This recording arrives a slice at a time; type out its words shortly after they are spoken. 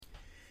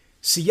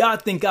See, y'all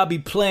think I be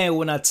playing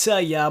when I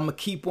tell y'all I'ma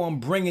keep on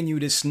bringing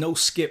you this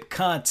no-skip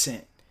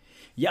content.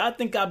 Y'all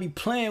think I be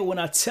playing when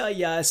I tell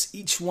y'all it's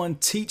each one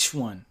teach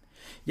one.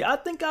 Y'all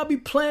think I be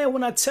playing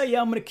when I tell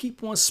y'all I'm gonna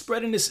keep on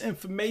spreading this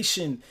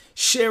information,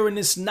 sharing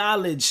this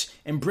knowledge,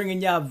 and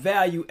bringing y'all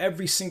value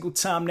every single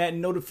time that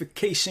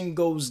notification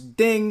goes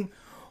ding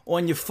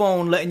on your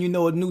phone, letting you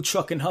know a new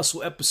Truck and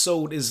Hustle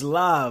episode is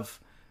live.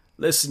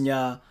 Listen,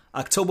 y'all,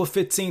 October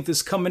 15th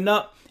is coming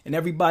up, and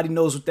everybody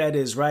knows what that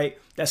is, right?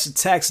 That's the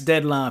tax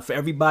deadline for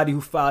everybody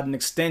who filed an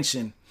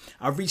extension.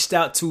 I reached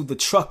out to the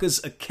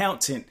trucker's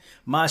accountant,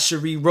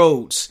 Cherie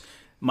Rhodes.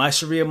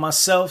 Cherie and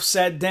myself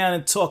sat down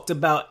and talked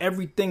about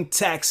everything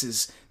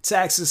taxes.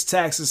 So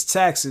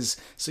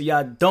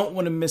y'all don't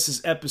want to miss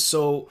this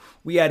episode.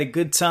 We had a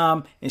good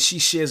time, and she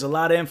shares a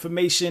lot of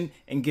information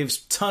and gives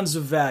tons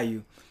of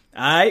value.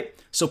 All right?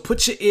 So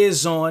put your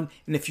ears on,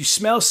 and if you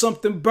smell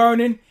something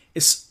burning,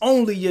 it's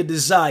only your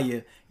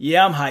desire.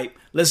 Yeah, I'm hype.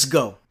 Let's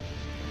go.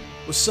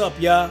 What's up,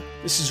 y'all?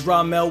 This is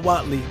Ramel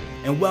Watley,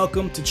 and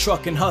welcome to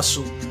Truck and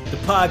Hustle, the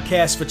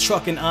podcast for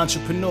trucking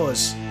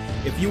entrepreneurs.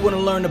 If you want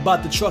to learn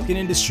about the trucking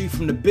industry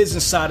from the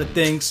business side of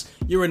things,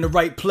 you're in the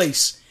right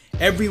place.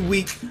 Every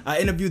week, I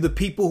interview the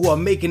people who are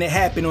making it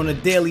happen on a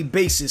daily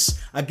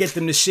basis. I get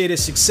them to share their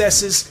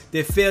successes,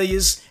 their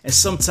failures, and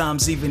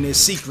sometimes even their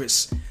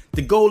secrets.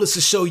 The goal is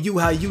to show you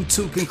how you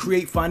too can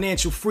create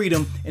financial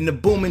freedom in the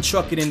booming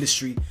trucking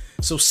industry.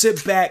 So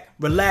sit back,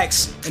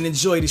 relax, and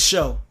enjoy the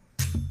show.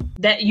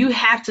 That you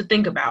have to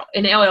think about.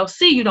 In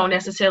LLC, you don't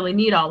necessarily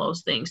need all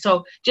those things.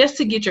 So just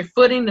to get your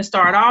footing to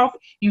start off,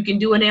 you can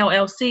do an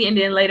LLC, and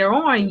then later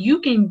on, you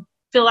can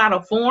fill out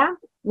a form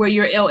where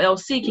your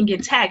LLC can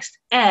get taxed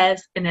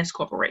as an S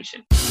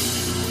corporation.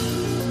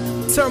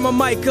 Turn my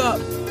mic up.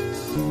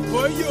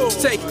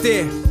 Take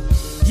there.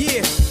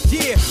 Yeah.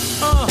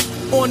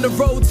 On the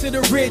road to the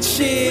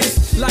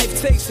riches,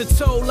 life takes a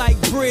toll like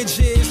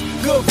bridges.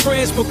 Good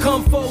friends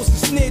become foes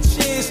and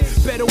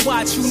snitches. Better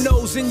watch who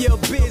knows in your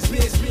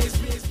business.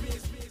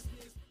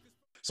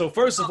 So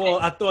first of all,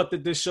 I thought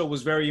that this show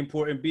was very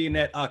important, being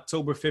that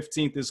October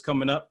 15th is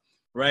coming up,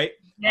 right?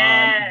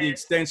 Yes. The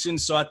extension.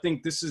 So I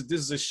think this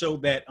is a show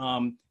that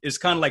is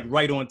kind of like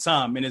right on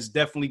time, and it's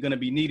definitely going to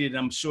be needed.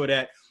 I'm sure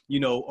that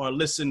our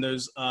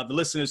listeners, the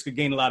listeners could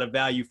gain a lot of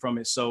value from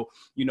it. So,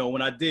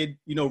 when I did,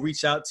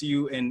 reach out to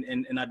you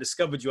and I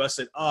discovered you, I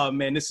said, oh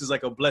man, this is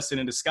like a blessing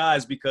in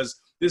disguise,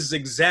 because this is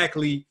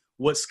exactly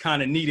what's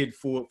kind of needed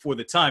for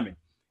the timing,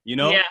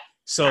 Yeah,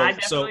 So I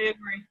definitely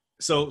agree.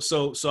 So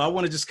I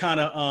want to just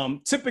kind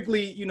of,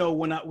 typically,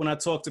 when I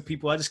talk to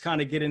people, I just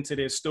kind of get into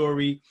their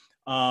story,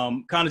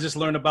 kind of just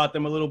learn about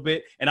them a little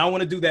bit. And I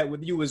want to do that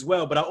with you as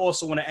well. But I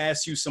also want to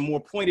ask you some more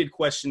pointed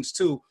questions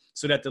too,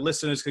 so that the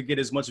listeners could get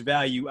as much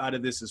value out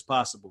of this as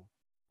possible.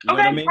 You know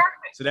what I mean?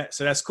 Perfect.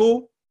 So that's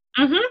cool.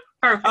 Mm-hmm.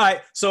 Perfect. All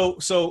right.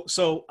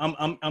 So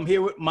I'm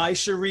here with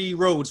Cherie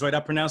Rhodes, right? I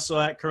pronounced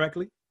that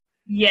correctly?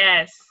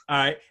 Yes. All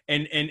right.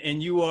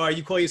 And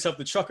you call yourself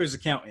the trucker's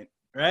accountant,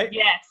 right?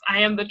 Yes,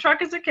 I am the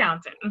trucker's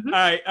accountant. Mm-hmm.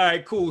 All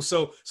right. Cool.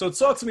 So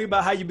talk to me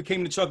about how you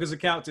became the trucker's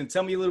accountant.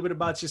 Tell me a little bit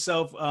about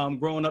yourself,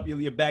 growing up,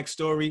 your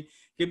backstory.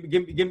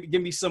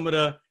 Give me some of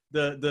the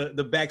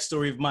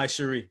backstory of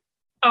Cherie.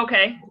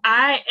 Okay,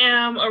 I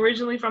am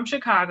originally from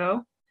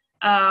Chicago,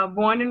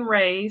 born and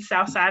raised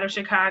south side of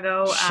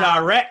Chicago.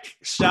 Charette.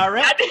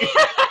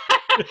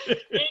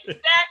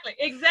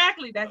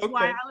 Exactly. That's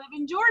why I live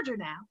in Georgia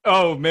now.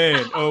 Oh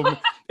man.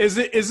 Is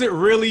it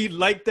really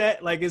like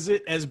that? Like, is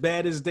it as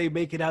bad as they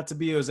make it out to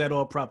be, or is that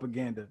all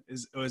propaganda?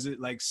 Or is it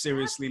like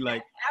seriously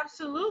like?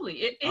 Absolutely,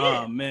 it is.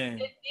 Oh man,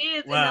 it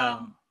is.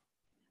 Wow.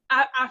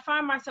 And, I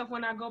find myself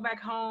when I go back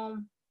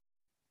home.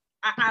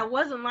 I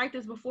wasn't like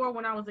this before.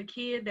 When I was a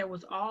kid, there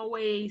was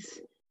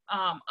always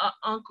an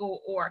uncle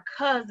or a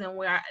cousin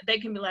where they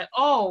can be like,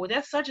 oh,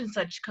 that's such and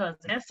such cousin.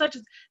 That's such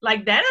as,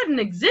 like, that doesn't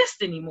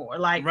exist anymore.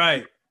 Like,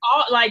 right.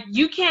 Like,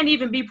 you can't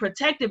even be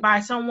protected by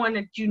someone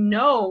that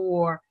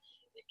or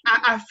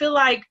I feel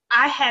like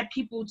I had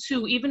people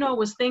too, even though it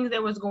was things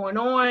that was going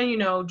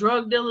on,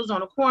 drug dealers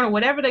on the corner,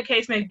 whatever the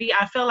case may be,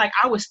 I felt like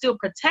I was still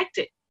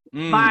protected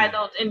by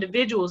those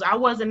individuals. I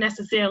wasn't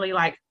necessarily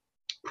like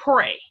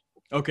prey.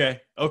 Okay.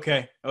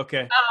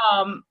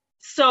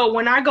 So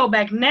when I go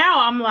back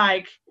now, I'm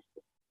like,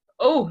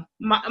 oh,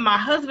 my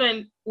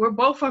husband, we're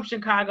both from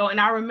Chicago,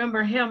 and I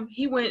remember him.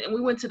 We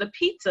went to the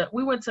pizza.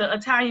 We went to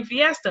Italian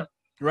Fiesta.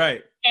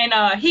 Right.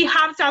 And he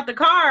hops out the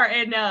car,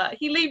 and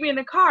he leave me in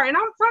the car, and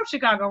I'm from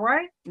Chicago,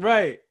 right?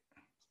 Right.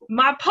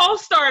 My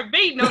pulse started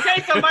beating.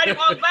 Okay, somebody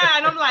walked by,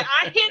 and I'm like,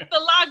 I hit the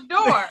locked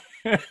door.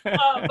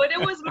 But it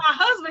was my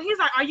husband. He's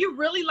like, are you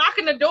really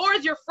locking the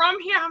doors? You're from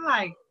here? I'm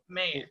like,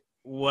 man.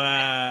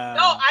 Wow.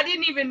 No, I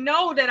didn't even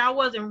know that I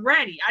wasn't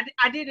ready.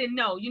 I didn't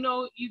know.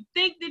 You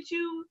think that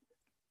you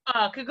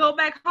could go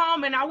back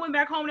home, and I went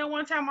back home that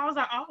one time. I was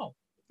like, oh.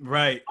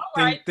 Right.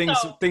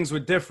 Things were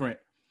different.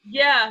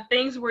 Yeah,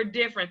 things were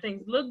different.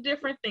 Things looked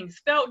different. Things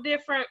felt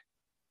different.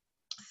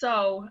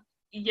 So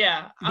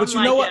Yeah. But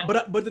you know what?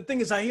 But the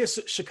thing is, I hear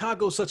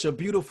Chicago's such a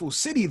beautiful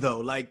city, though.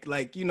 Like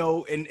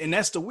and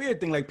that's the weird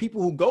thing. Like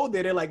people who go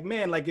there, they're like,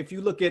 man, like if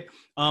you look at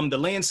the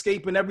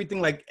landscape and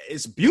everything, like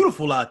it's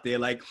beautiful out there.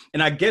 Like,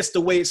 and I guess the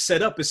way it's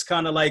set up is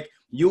kind of like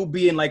you'll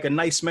be in like a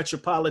nice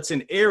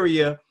metropolitan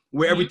area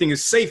where everything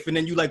is safe, and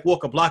then you like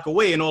walk a block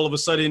away, and all of a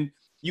sudden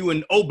you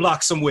in O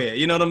Block somewhere.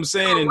 You know what I'm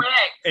saying?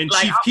 Correct. And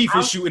like, Chief Keef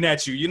is shooting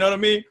at you. You know what I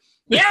mean?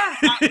 Yeah,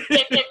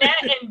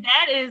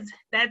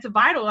 that's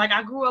vital. Like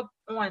I grew up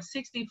on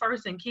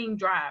 61st and King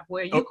Drive,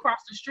 where you cross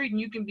the street and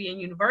you can be in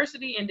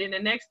University, and then the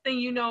next thing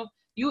you know,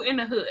 you in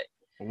the hood.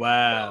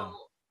 Wow.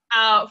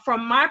 So,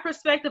 from my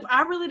perspective,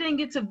 I really didn't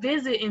get to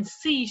visit and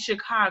see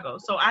Chicago.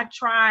 So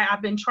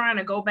I've been trying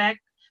to go back.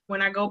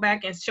 When I go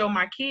back and show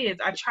my kids,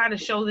 I try to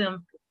show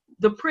them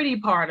the pretty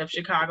part of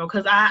Chicago,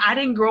 because I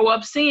didn't grow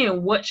up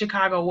seeing what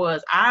Chicago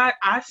was.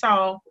 I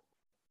saw.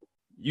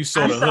 You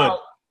saw the hood.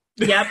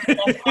 Yep,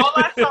 that's all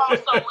I saw.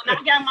 So when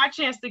I got my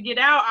chance to get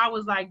out, I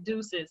was like,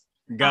 deuces.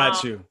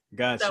 Got you.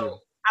 So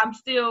I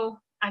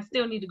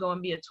still need to go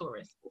and be a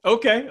tourist.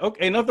 Okay.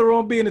 Nothing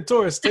wrong being a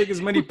tourist. Take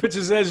as many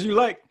pictures as you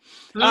like.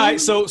 Mm-hmm. All right.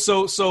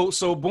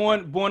 So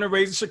born and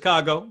raised in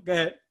Chicago. Go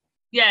ahead.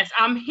 Yes,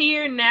 I'm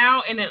here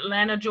now in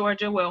Atlanta,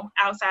 Georgia. Well,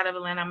 outside of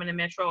Atlanta, I'm in the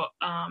metro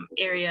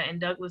area in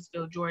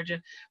Douglasville,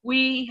 Georgia.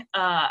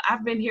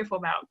 I've been here for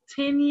about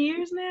 10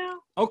 years now.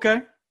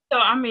 Okay. So,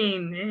 I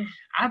mean,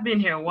 I've been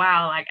here a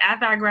while. Like,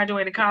 after I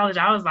graduated college,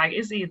 I was like,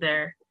 it's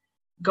either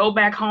go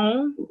back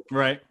home.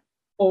 Right.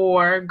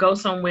 Or go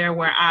somewhere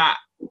where I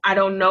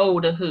don't know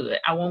the hood.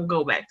 I won't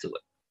go back to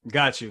it.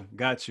 Got you.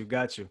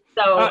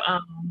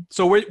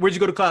 So, where'd you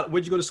go to college?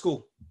 Where'd you go to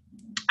school?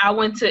 I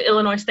went to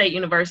Illinois State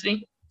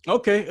University.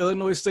 Okay,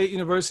 Illinois State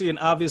University. And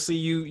obviously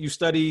you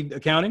studied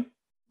accounting?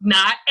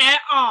 Not at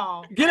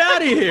all. Get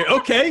out of here.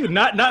 Okay,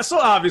 not so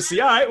obviously.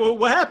 All right, well,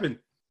 what happened?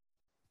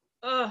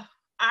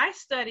 I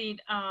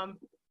studied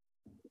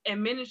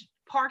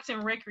Parks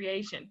and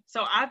Recreation.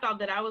 So I thought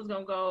that I was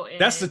going to go.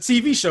 That's the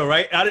TV show,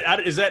 right?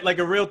 Is that like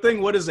a real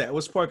thing? What is that?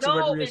 What's Parks and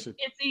Recreation?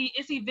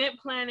 It's event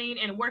planning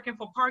and working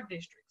for park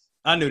districts.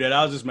 I knew that.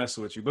 I was just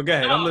messing with you. But go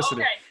ahead. I'm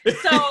listening. Okay.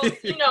 So,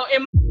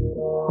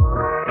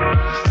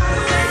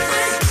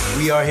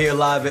 we are here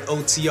live at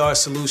OTR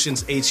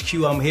Solutions HQ.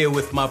 I'm here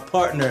with my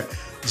partner,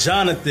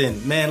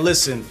 Jonathan. Man,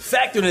 listen,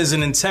 factoring is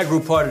an integral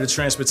part of the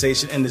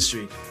transportation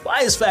industry.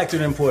 Why is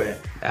factoring important?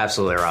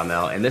 Absolutely,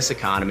 Ramel. In this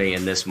economy,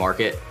 in this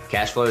market,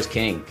 cash flow is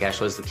king. Cash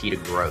flow is the key to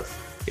growth.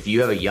 If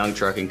you have a young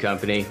trucking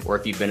company, or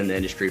if you've been in the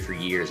industry for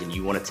years and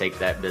you want to take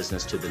that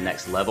business to the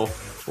next level,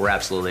 we're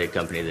absolutely a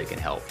company that can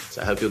help.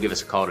 So I hope you'll give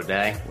us a call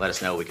today. Let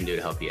us know what we can do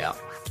to help you out.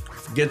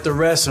 Get the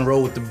rest and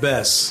roll with the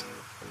best.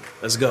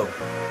 Let's go.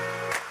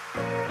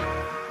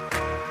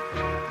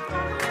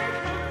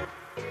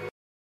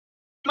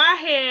 My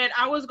head,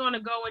 I was going to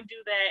go and do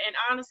that. And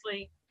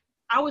honestly,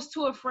 I was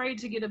too afraid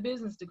to get a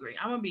business degree.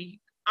 I'm going to be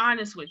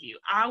honest with you.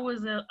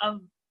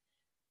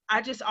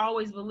 I just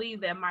always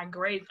believed that my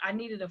grades, I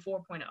needed a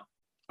 4.0.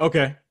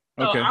 Okay.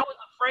 So I was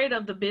afraid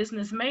of the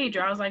business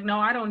major. I was like, no,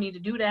 I don't need to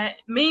do that.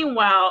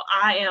 Meanwhile,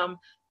 I am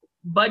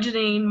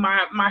budgeting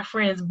my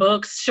friends'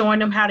 books, showing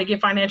them how to get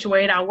financial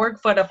aid. I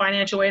worked for the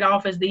financial aid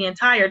office the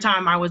entire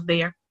time I was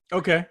there.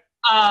 Okay.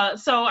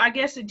 So I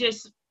guess it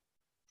just,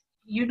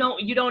 you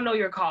don't know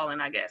your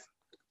calling, I guess.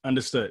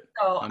 Understood.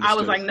 So I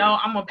was like, no,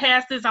 I'm going to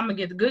pass this. I'm going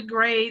to get the good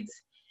grades.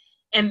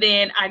 And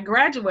then I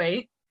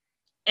graduate.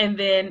 And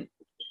then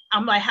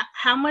I'm like,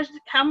 how much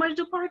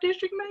do Park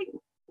District make?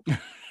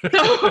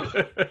 So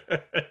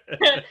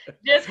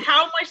just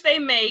how much they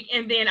make.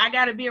 And then I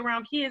got to be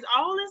around kids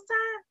all this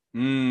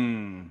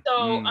time.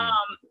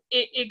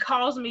 It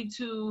caused me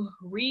to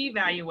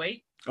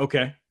reevaluate.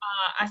 Okay.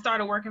 I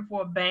started working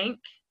for a bank.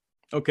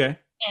 Okay.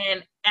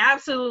 And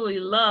absolutely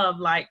love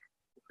like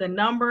the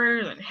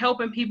numbers and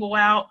helping people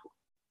out.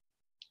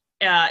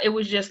 It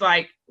was just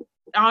like,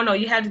 I don't know,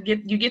 you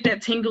get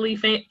that tingly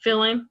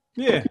feeling.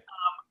 Yeah.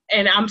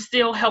 And I'm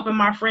still helping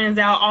my friends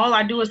out. All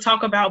I do is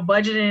talk about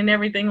budgeting and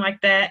everything like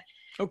that.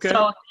 Okay. So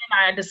then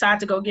I decided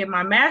to go get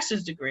my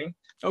master's degree.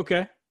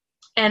 Okay.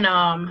 And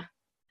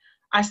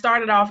I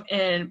started off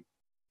in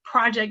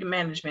project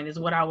management is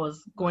what I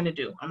was going to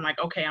do. I'm like,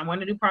 okay, I'm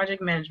going to do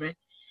project management.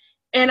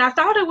 And I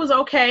thought it was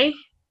okay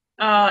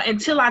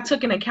until I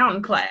took an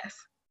accounting class.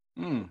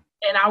 And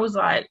I was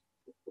like,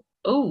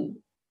 ooh,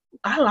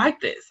 I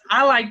like this.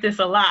 I like this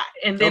a lot.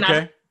 And then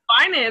I took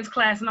finance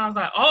class and I was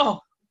like,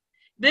 oh,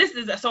 this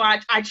is, so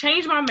I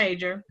changed my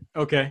major.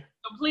 Okay.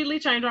 Completely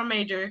changed my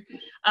major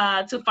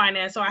to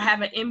finance. So I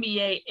have an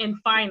MBA in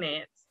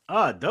finance.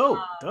 Ah, dope.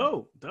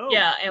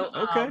 Yeah.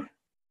 And,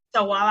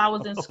 so while I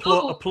was in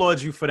school.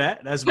 Applaud you for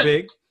that. That's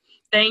big.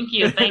 Thank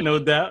you. No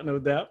doubt.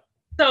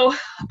 So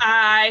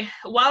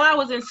while I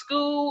was in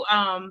school,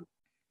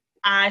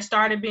 I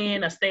started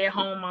being a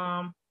stay-at-home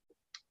mom.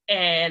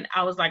 And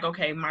I was like,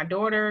 okay, my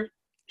daughter,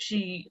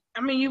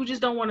 you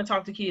just don't want to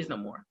talk to kids no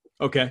more.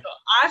 Okay. So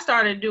I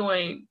started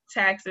doing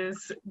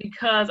taxes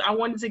because I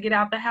wanted to get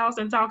out the house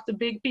and talk to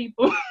big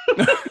people.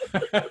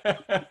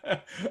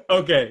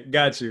 Okay.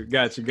 Got you.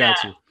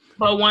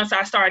 But once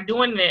I started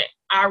doing it,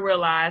 I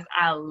realized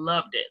I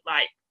loved it.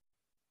 Like,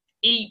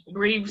 eat,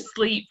 breathe,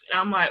 sleep. And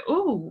I'm like,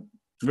 ooh.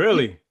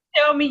 Really?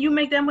 Tell me you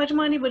make that much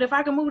money, but if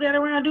I can move that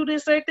around, do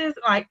this like this,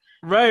 like.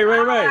 Right.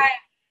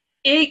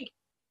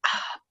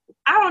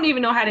 I don't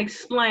even know how to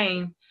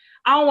explain.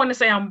 I don't want to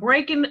say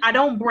I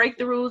don't break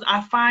the rules.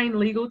 I find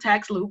legal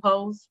tax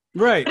loopholes.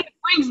 Right. It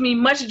brings me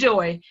much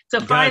joy to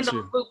find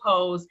those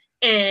loopholes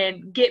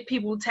and get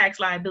people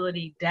tax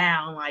liability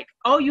down. Like,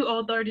 oh, you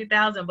owe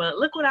 $30,000, but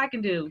look what I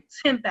can do,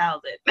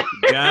 $10,000.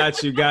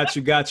 Got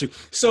you.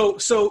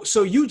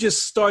 So you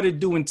just started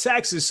doing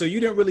taxes. So you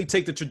didn't really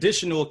take the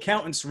traditional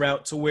accountant's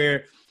route to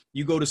where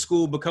you go to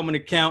school, become an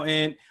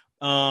accountant,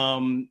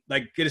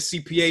 like get a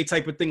CPA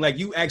type of thing. Like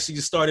you actually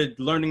just started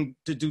learning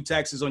to do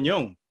taxes on your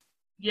own.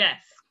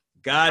 Yes.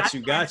 Got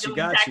you.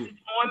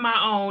 On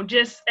my own,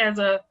 just as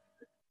a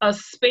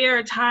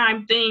spare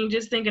time thing,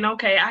 just thinking,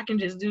 okay, I can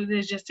just do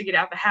this just to get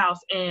out the house.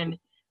 And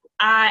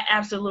I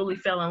absolutely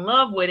fell in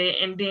love with it.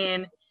 And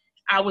then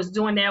I was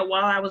doing that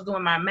while I was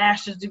doing my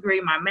master's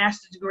degree.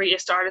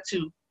 It started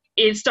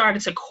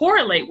to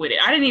correlate with it.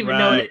 I didn't even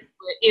know that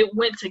it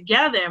went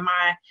together.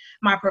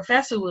 My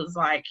professor was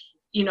like,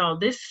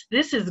 this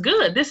is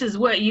good. This is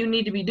what you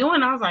need to be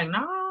doing. I was like,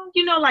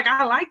 no, like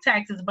I like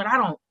taxes, but I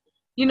don't,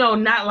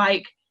 not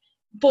like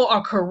for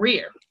a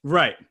career.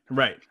 Right.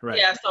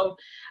 Yeah. So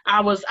I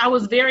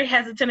was very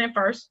hesitant at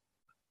first.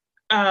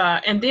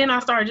 And then I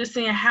started just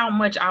seeing how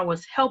much I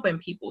was helping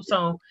people.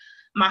 So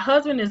my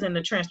husband is in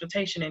the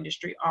transportation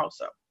industry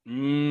also.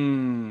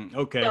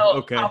 Okay. So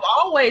okay.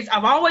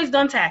 I've always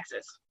done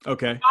taxes.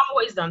 Okay.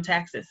 Always done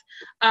taxes.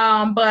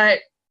 But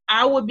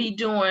I would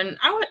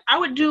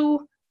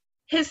do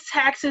his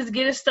taxes,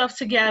 get his stuff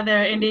together.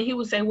 And then he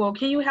would say, well,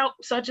 can you help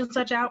such and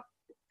such out?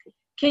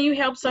 Can you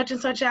help such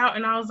and such out?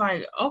 And I was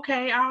like,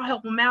 okay, I'll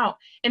help him out.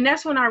 And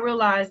that's when I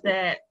realized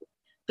that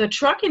the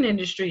trucking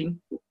industry,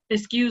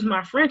 excuse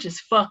my French,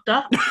 is fucked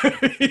up.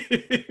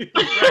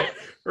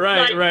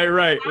 Right.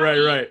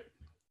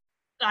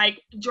 Like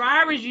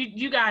drivers,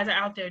 you guys are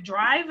out there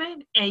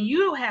driving and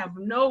you have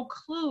no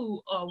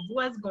clue of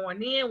what's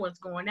going in, what's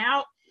going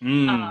out,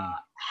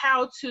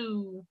 how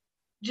to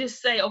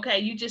just say, okay,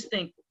 you just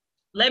think,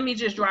 let me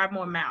just drive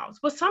more miles.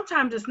 But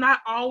sometimes it's not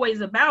always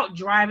about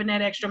driving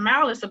that extra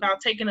mile. It's about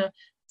taking a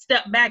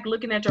step back,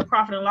 looking at your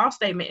profit and loss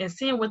statement and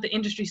seeing what the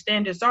industry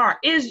standards are.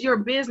 Is your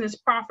business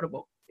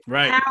profitable?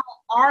 Right. How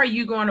are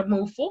you going to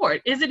move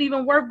forward? Is it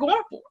even worth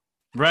going for?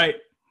 Right.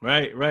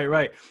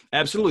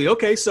 Absolutely.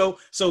 Okay. So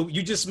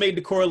you just made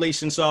the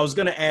correlation. So I was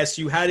going to ask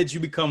you, how did you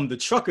become the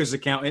trucker's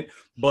accountant?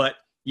 But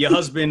your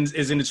husband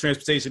is in the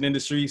transportation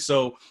industry.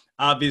 So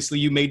obviously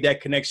you made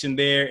that connection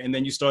there, and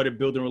then you started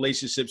building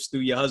relationships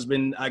through your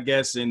husband, I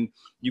guess. And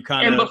you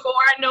kind of. And before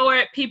I know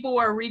it, people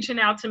were reaching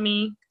out to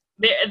me.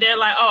 They're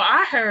like, oh,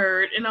 I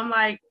heard. And I'm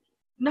like,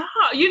 no,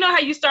 you know how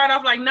you start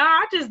off like,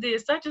 I just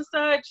did such and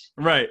such.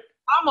 Right.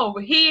 I'm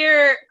over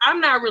here. I'm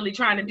not really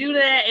trying to do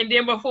that. And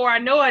then before I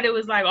know it, it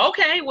was like,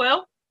 okay,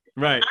 well,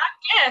 right.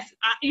 I guess,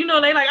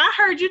 they like, I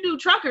heard you do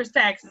truckers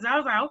taxes. I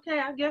was like, okay,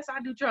 I guess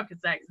I do truckers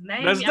taxes.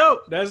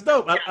 That's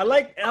dope. I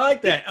like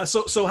that.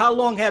 So how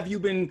long have you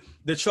been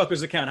the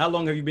truckers account? How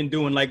long have you been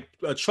doing like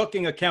a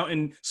trucking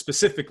accountant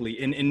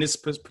specifically in this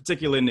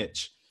particular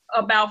niche?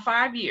 About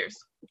 5 years.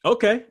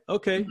 Okay.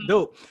 Mm-hmm.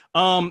 Dope.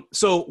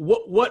 So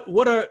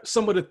what are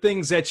some of the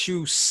things that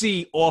you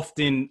see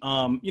often,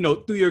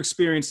 through your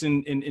experience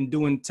in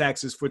doing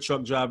taxes for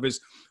truck drivers?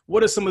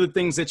 What are some of the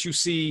things that you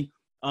see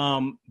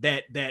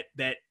that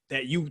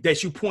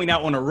you point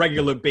out on a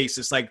regular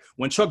basis? Like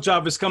when truck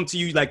drivers come to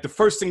you, like the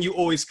first thing you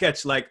always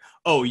catch, like,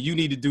 oh, you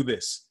need to do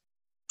this.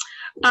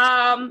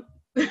 The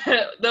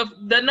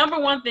number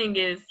one thing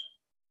is,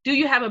 do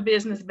you have a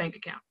business bank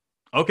account?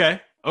 Okay.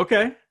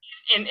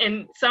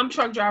 And some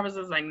truck drivers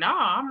is like,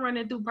 nah, I'm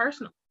running through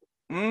personal.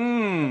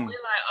 We're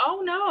like,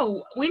 oh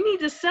no, we need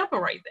to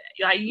separate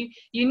that. Like you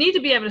need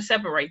to be able to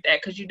separate that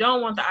because you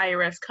don't want the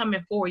IRS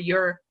coming for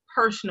your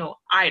personal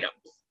items.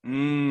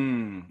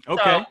 Okay.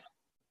 So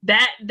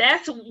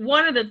that's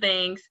one of the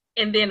things.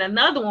 And then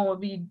another one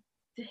would be,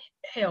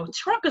 hell,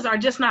 truckers are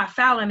just not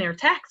filing their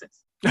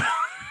taxes.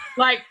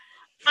 Like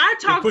I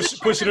talk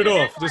pushing it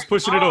off, just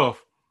pushing it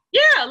off.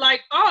 Yeah,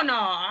 like, oh no,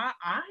 I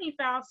ain't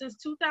filed since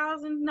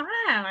 2009.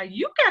 Like,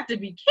 you got to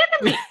be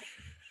kidding me.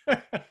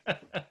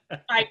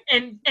 Like,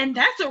 and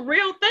that's a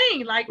real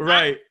thing. Like,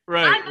 right.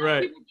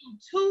 People do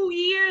 2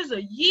 years,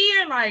 a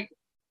year. Like,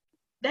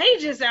 they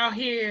just out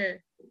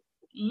here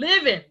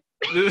living.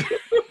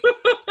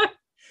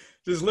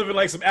 Just living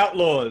like some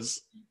outlaws.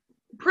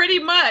 Pretty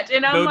much.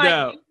 And I'm no like,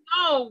 doubt.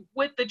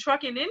 With the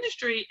trucking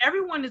industry,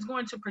 everyone is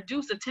going to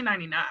produce a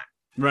 1099.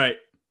 Right.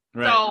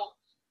 So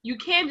you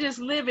can't just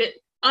live it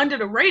under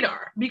the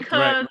radar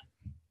because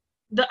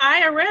the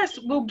IRS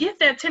will get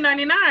that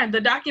 1099.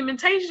 The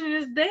documentation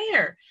is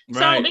there.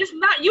 Right. So it's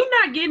not, you're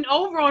not getting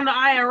over on the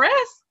IRS.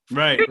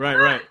 Right.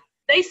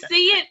 They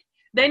see it.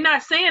 They're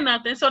not saying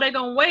nothing. So they're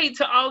going to wait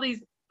till all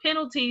these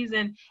penalties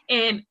and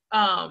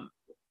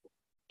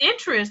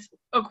interest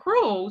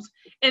accruals.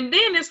 And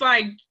then it's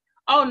like,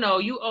 oh no,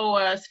 you owe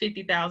us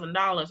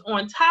 $50,000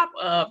 on top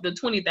of the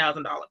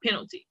 $20,000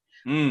 penalty.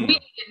 We need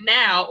it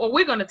now, or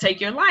we're going to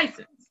take your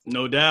license.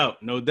 No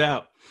doubt, no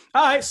doubt.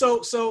 All right,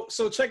 so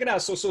check it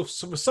out. So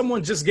for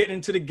someone just getting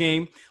into the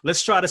game,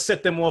 let's try to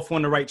set them off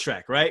on the right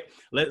track, right?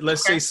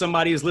 Let's say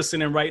somebody is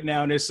listening right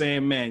now and they're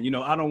saying, man,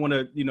 I don't want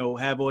to,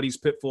 have all these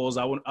pitfalls.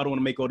 I don't want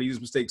to make all these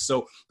mistakes.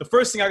 So the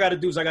first thing I got to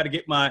do is I got to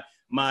get my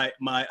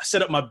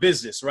set up my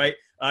business, right?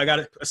 I got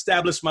to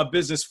establish my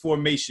business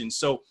formation.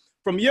 So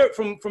from your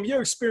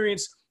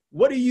experience,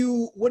 what do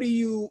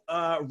you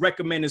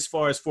recommend as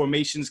far as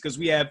formations? Because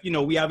we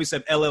obviously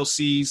have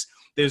LLCs.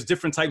 There's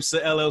different types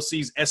of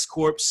LLCs, S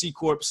Corp, C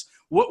Corps.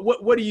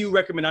 What do you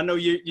recommend? I know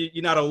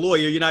you're not a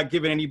lawyer. You're not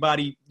giving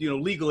anybody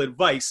legal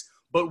advice.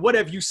 But what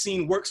have you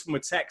seen works from a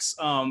tax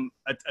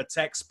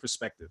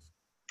perspective?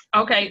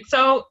 Okay,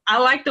 so I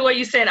like the way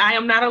you said, I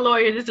am not a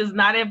lawyer. This is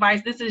not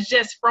advice. This is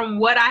just from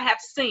what I have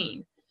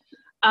seen.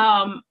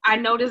 I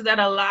noticed that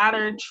a lot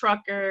of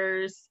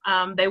truckers,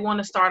 they want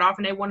to start off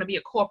and they want to be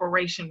a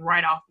corporation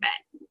right off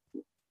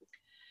bat.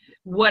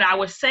 What I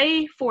would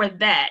say for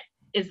that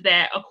is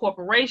that a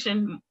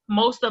corporation,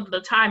 most of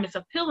the time, it's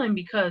appealing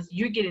because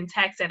you're getting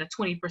taxed at a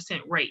 20%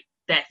 rate.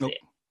 That's it.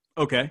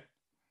 Okay.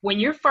 When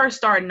you're first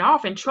starting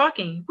off in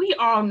trucking, we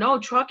all know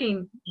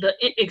trucking, the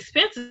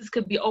expenses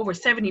could be over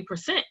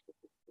 70%.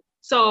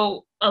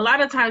 So a lot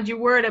of times you're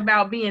worried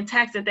about being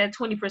taxed at that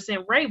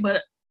 20% rate,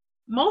 but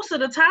most of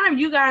the time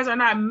you guys are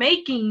not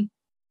making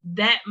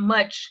that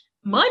much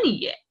money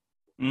yet.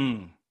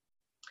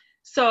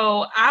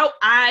 So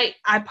I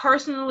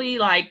personally,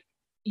 like,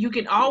 you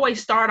can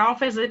always start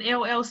off as an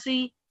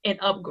LLC and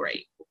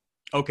upgrade.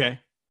 Okay.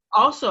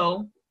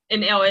 Also,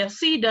 an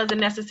LLC doesn't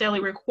necessarily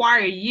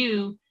require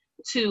you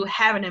to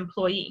have an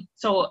employee.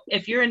 So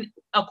if you're in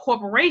a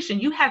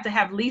corporation, you have to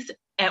have at least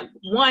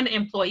one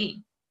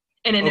employee.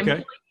 And an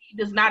employee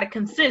does not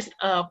consist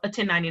of a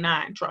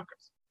 1099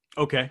 truckers.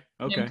 Okay.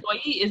 An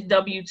employee is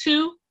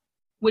W-2,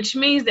 which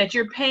means that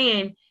you're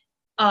paying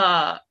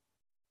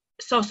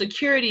Social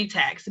Security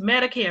tax,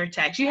 Medicare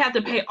tax. You have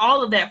to pay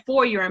all of that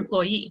for your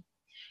employee.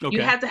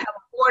 You have to have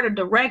a board of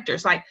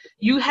directors.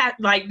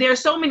 There's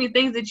so many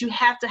things that you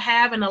have to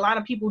have, and a lot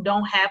of people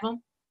don't have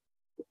them,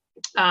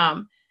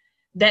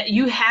 that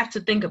you have to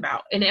think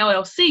about. In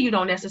LLC, you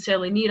don't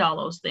necessarily need all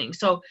those things.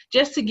 So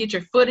just to get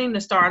your footing to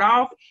start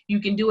off,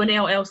 you can do an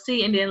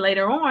LLC, and then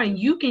later on,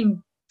 you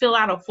can fill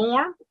out a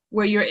form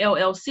where your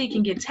LLC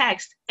can get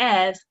taxed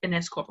as an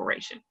S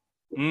corporation.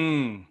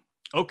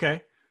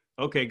 Okay,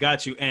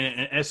 got you. And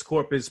an S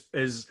corp is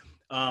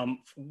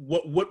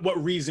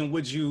what reason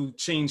would you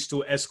change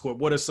to an S corp?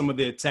 What are some of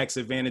the tax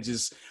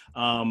advantages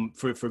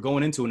for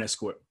going into an S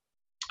corp?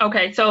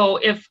 Okay, so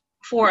if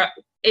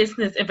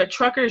a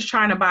trucker is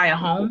trying to buy a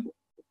home,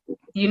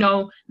 you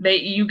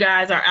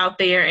guys are out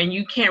there and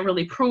you can't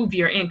really prove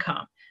your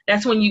income.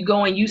 That's when you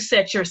go and you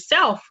set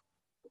yourself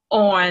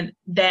on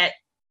that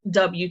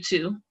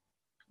W-2.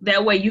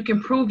 That way you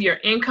can prove your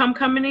income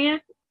coming in.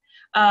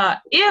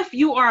 If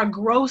you are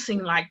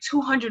grossing like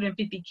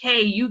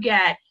 $250K, you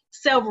got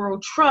several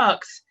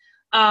trucks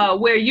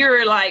where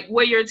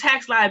your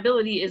tax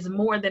liability is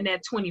more than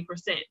that 20%.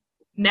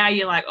 Now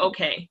you're like,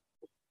 okay,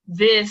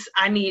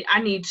 I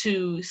need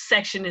to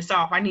section this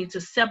off. I need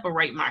to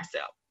separate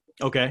myself.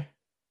 Okay.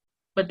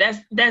 But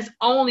that's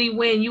only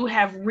when you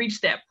have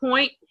reached that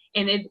point,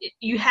 and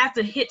you have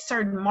to hit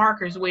certain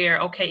markers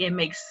where, okay, it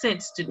makes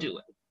sense to do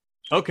it.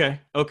 Okay.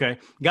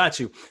 Got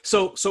you.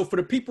 So for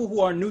the people who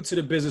are new to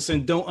the business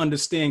and don't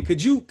understand,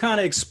 could you kind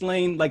of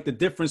explain like the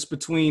difference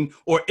between,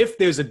 or if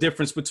there's a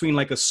difference between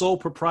like a sole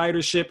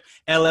proprietorship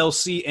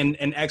LLC and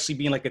actually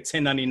being like a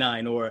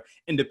 1099 or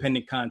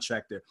independent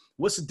contractor?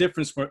 What's the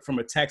difference from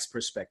a tax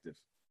perspective?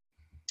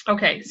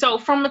 Okay. So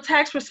from a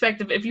tax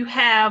perspective, if you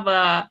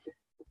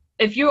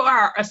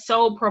are a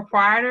sole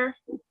proprietor,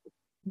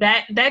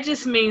 that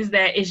just means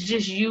that it's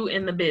just you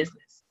in the business.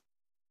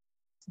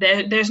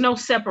 There's no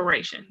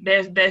separation.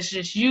 There's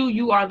just you.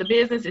 You are the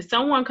business. If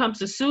someone comes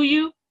to sue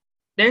you,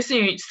 they're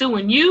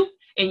suing you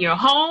and your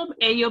home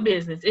and your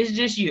business. It's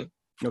just you.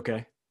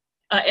 Okay.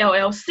 A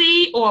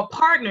LLC or a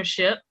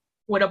partnership.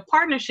 With a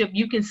partnership,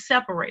 you can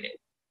separate it.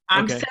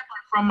 I'm separate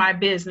from my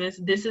business.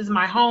 This is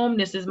my home.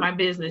 This is my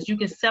business. You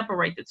can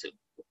separate the two.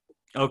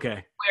 Okay.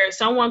 Where if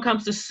someone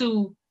comes to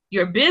sue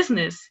your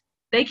business,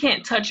 they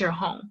can't touch your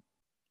home.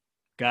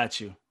 Got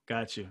you.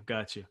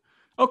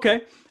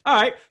 Okay.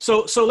 All right.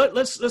 So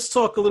let's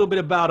talk a little bit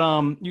about,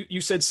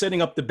 you said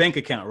setting up the bank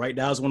account, right?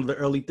 That was one of the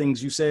early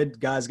things you said.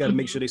 Guys got to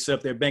make sure they set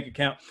up their bank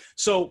account.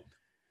 So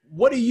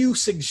what do you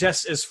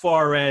suggest as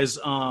far as,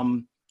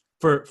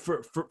 for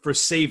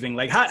saving?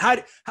 Like how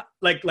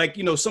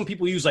some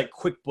people use like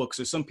QuickBooks,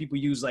 or some people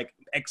use like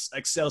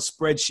Excel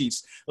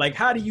spreadsheets. Like,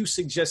 how do you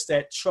suggest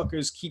that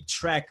truckers keep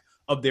track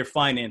of their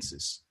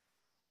finances?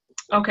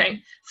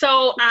 Okay,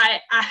 so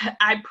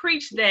I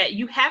preach that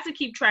you have to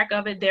keep track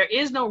of it. There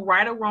is no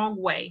right or wrong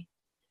way,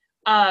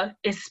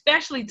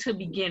 especially to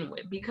begin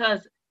with,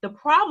 because the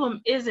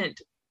problem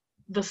isn't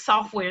the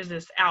softwares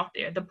that's out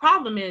there. The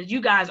problem is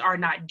you guys are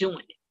not doing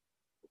it.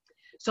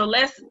 So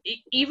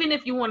even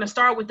if you want to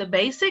start with the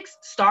basics,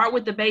 start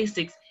with the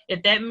basics.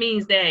 If that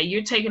means that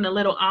you're taking a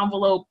little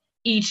envelope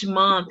each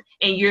month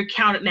and you're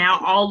counting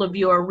out all of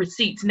your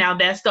receipts. Now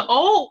that's the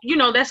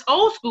that's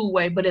old school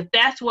way, but if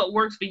that's what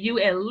works for you,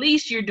 at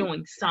least you're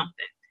doing something.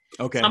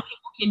 Okay. Some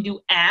people can do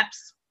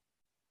apps.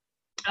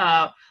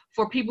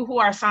 For people who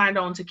are signed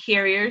on to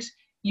carriers,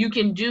 you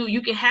can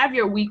have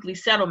your weekly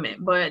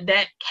settlement, but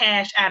that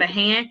cash out of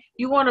hand,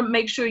 you want to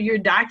make sure you're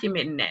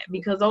documenting that,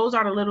 because those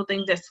are the little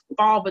things that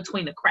fall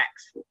between the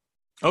cracks.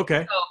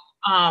 Okay. So,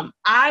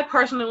 I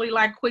personally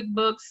like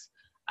QuickBooks.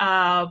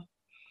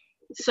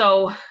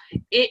 So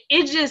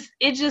it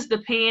just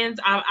depends.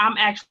 I'm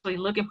actually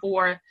looking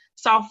for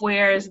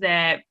softwares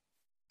that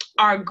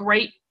are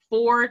great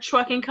for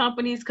trucking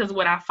companies, because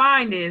what I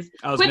find is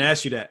I was going to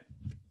ask you that.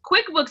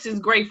 QuickBooks is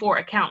great for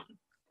accounting.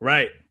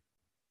 Right.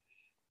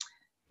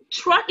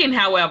 Trucking,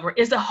 however,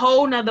 is a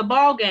whole nother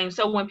ball game.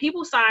 So when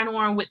people sign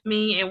on with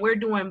me and we're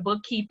doing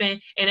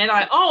bookkeeping and they're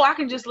like, oh, I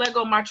can just let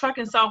go of my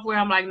trucking software,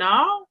 I'm like,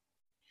 no,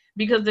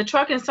 because the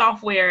trucking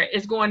software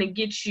is going to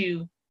get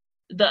you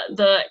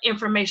the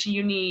information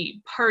you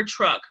need per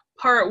truck,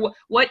 per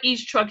what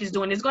each truck is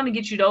doing. It's going to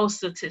get you those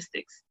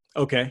statistics.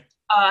 Okay.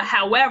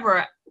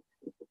 However,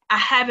 I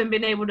haven't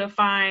been able to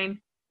find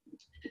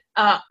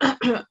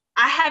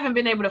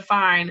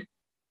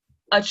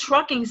a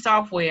trucking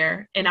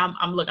software, and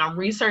I'm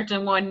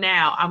researching one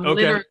now. I'm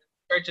literally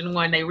researching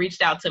one. They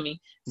reached out to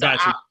me, so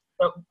gotcha.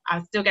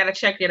 I still got to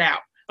check it out.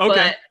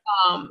 Okay.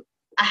 But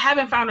I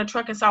haven't found a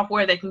trucking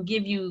software that can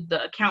give you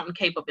the accounting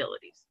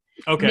capabilities.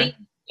 Okay.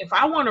 If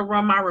I want to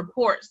run my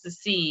reports to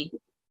see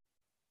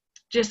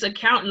just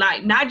accounting,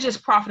 like not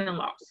just profit and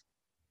loss,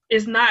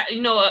 it's not,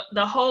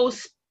 the whole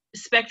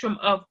spectrum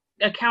of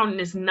accounting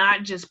is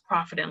not just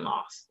profit and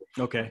loss.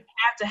 Okay. You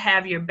have to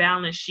have your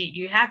balance sheet.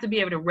 You have to be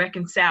able to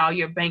reconcile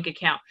your bank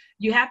account.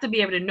 You have to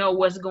be able to know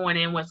what's going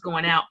in, what's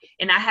going out.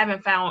 And I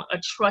haven't found a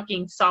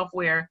trucking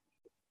software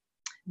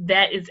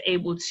that is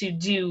able to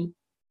do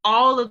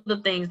all of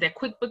the things that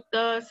QuickBooks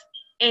does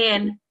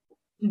and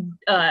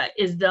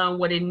is done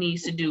what it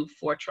needs to do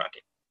for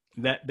trucking.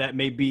 That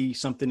may be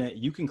something that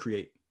you can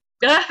create.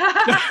 I'm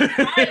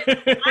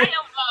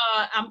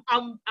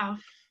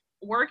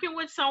working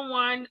with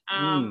someone.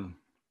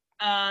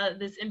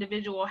 This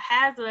individual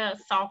has a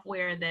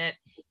software that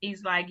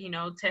he's like,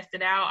 test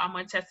it out. I'm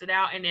going to test it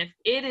out. And if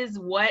it is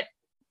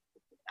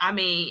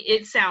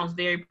it sounds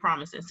very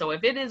promising. So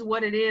if it is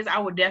what it is, I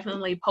would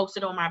definitely post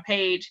it on my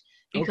page,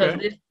 because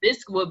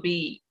this would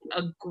be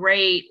a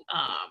great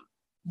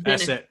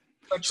asset.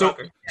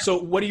 So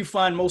what do you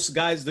find most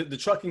guys, the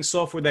trucking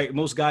software that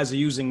most guys are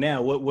using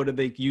now, what do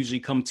they usually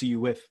come to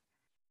you with?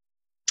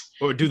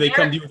 Or do they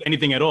come to you with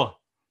anything at all?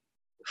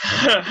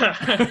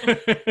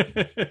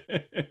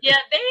 Yeah,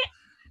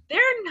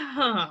 they're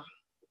not.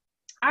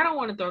 I don't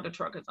want to throw the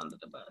truckers under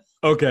the bus.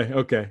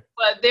 Okay.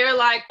 But they're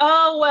like,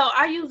 oh, well,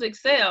 I use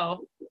Excel.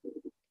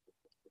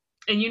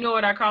 And you know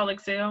what I call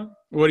Excel?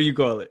 What do you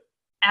call it?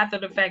 After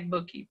the fact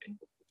bookkeeping.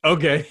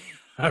 Okay.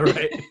 All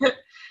right.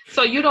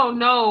 So you don't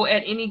know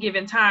at any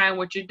given time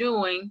what you're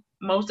doing.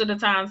 Most of the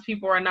times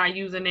people are not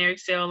using their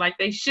Excel like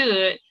they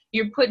should.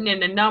 You're putting in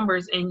the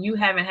numbers and you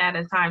haven't had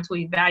a time to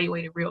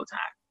evaluate it real time.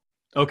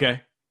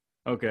 Okay.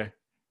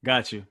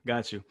 Got you.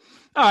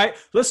 All right.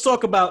 Let's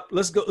talk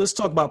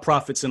about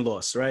profits and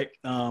loss, right?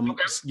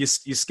 Your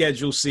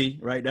Schedule C,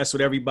 right? That's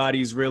what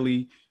everybody's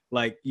really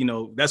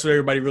that's what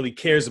everybody really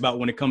cares about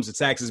when it comes to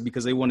taxes,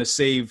 because they want to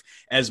save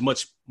as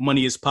much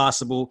money as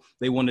possible.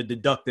 They want to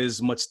deduct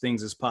as much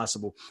things as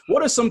possible.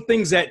 What are some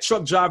things that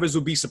truck drivers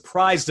would be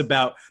surprised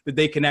about that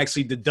they can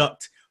actually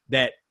deduct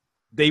that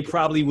they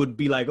probably would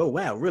be like, oh,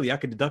 wow, really? I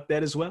could deduct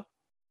that as well?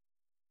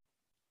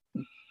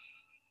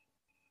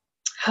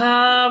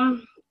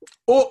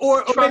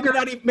 Or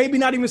maybe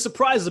not even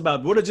surprised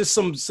about. What are just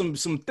some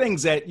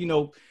things that,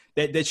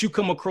 that you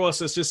come across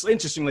that's just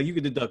interesting? Like, you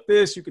could deduct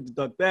this, you could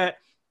deduct that.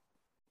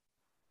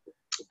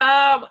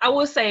 I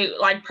will say,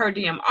 like, per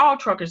diem. All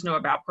truckers know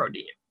about per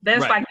diem.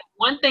 That's like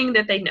one thing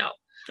that they know.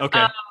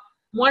 Okay.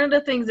 One of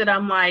the things that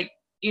I'm like,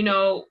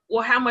 well,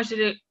 how much did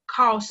it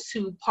cost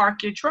to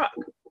park your truck?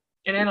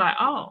 And they're like,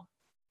 oh,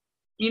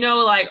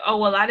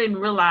 well, I didn't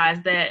realize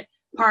that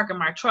parking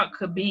my truck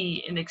could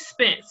be an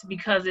expense,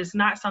 because it's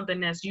not something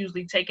that's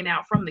usually taken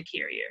out from the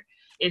carrier.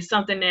 It's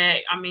something that,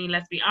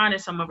 let's be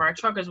honest, some of our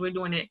truckers, they're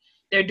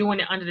doing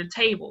it under the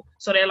table.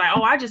 So they're like,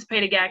 oh, I just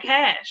paid a guy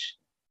cash.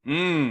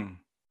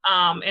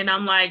 And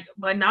I'm like,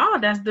 but no,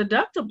 that's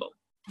deductible.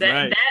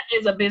 That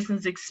is a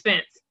business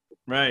expense.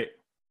 Right.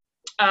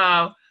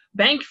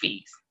 Bank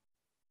fees.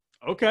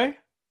 Okay.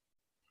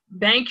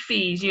 Bank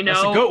fees,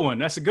 That's a good one.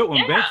 Yeah,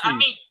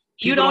 bank fees.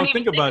 You don't even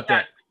think about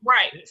that.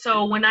 Right.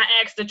 So when I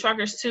ask the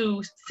truckers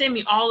to send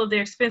me all of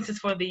their expenses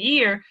for the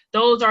year,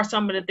 those are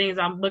some of the things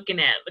I'm looking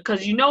at,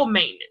 because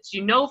maintenance,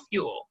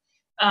 fuel,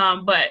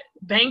 but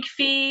bank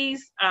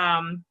fees,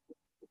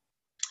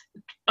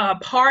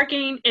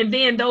 parking, and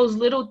then those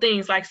little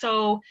things like,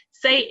 so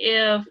say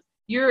if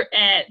you're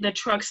at the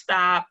truck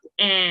stop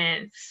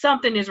and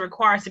something is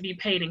required to be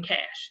paid in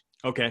cash.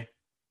 Okay.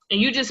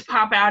 and you just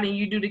pop out and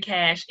you do the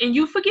cash and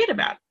you forget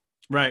about it.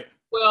 Right.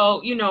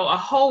 Well, a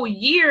whole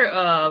year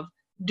of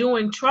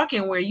doing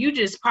trucking where you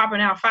just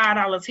popping out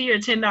 $5 here,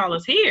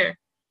 $10 here,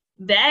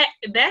 that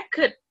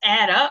could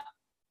add up.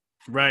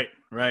 Right.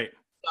 Right.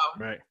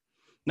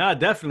 Nah,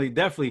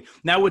 definitely.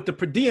 Now with the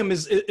per diem,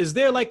 is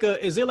there like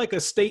a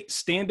state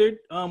standard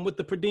with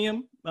the per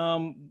diem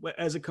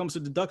as it comes to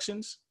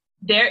deductions?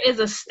 There is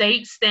a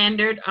state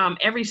standard.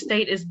 Every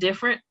state is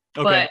different,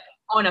 Okay. But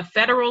on a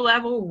federal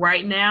level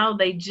right now,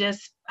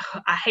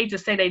 I hate to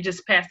say they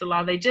just passed the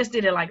law. They just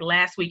did it like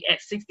last week at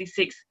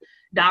 $66.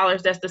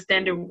 That's the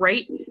standard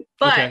rate.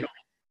 But Okay.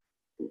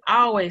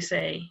 I always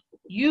say,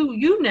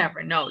 you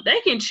never know. They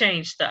can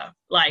change stuff.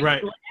 Like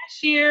right.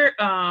 last year,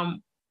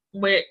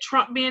 with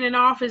Trump being in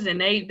office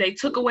and they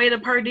took away the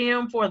per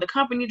diem for the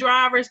company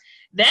drivers,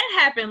 that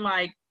happened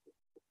like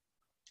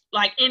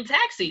in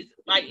tax season.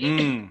 Like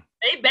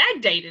they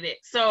backdated it.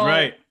 So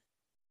right.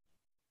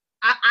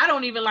 I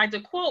don't even like to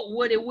quote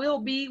what it will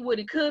be, what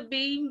it could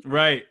be.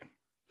 Right.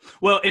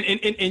 Well,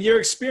 in your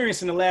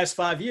experience in the last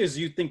 5 years,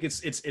 do you think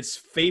it's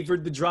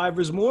favored the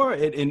drivers more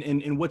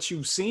in what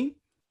you've seen,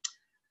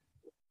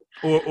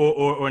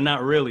 or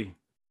not really?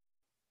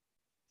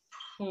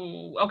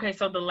 Okay,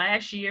 so the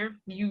last year,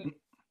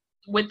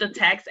 with the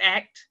Tax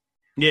Act,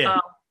 yeah,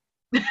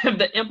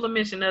 the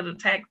implementation of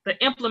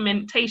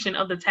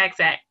the Tax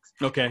Act,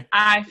 okay,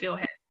 I feel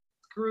has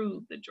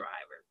screwed the drivers.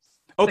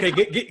 Okay,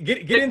 get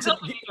into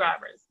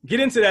drivers. Get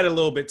into that a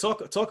little bit.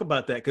 Talk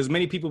about that, because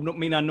many people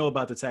may not know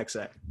about the Tax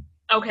Act.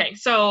 Okay,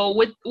 so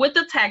with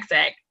the Tax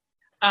Act,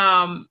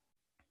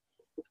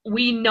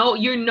 we know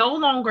you're no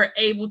longer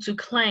able to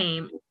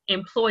claim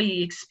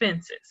employee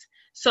expenses.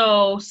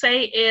 So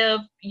say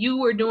if you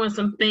were doing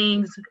some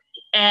things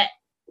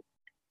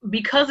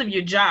because of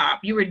your job,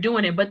 you were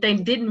doing it, but they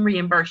didn't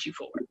reimburse you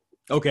for it.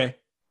 Okay.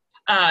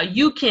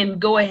 You can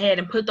go ahead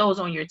and put those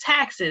on your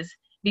taxes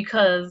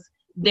because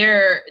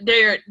they're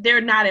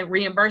not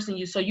reimbursing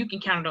you, so you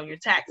can count it on your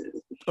taxes.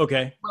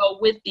 Okay. Well,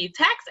 with the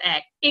Tax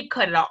Act, it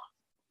cut it off.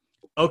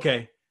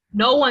 Okay.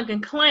 No one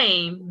can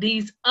claim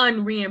these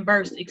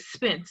unreimbursed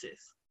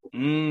expenses.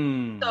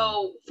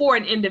 So for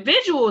an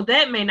individual,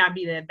 that may not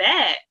be that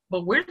bad,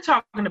 but we're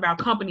talking about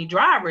company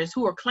drivers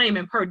who are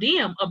claiming per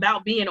diem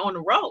about being on the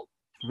road.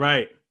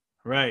 Right.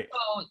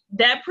 So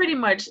that pretty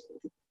much,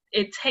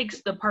 it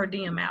takes the per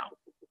diem out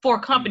for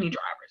company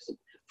drivers,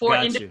 for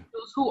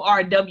individuals who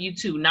are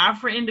W-2, not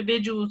for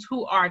individuals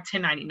who are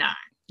 1099.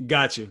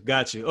 Got you.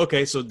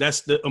 Okay, so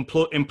that's the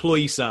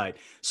employee side.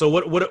 So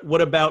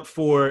what about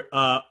for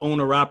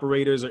owner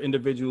operators or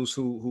individuals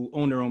who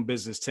own their own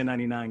business,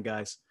 1099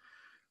 guys?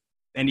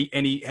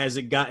 Any has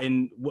it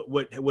gotten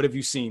what have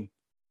you seen?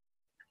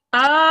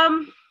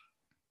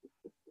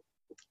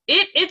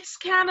 It's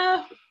kind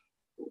of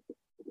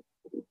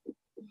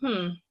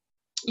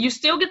you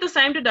still get the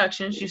same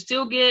deductions, you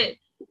still get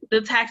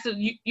the taxes,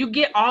 you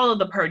get all of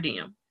the per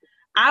diem.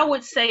 I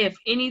would say if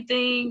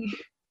anything,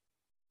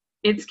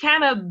 it's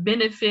kind of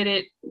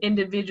benefited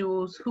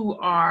individuals who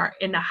are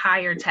in the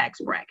higher tax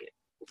bracket.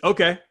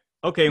 Okay,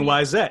 and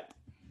why is that?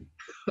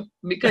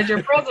 Because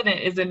your president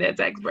is in that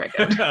tax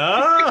bracket.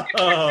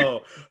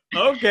 Oh,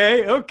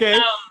 okay.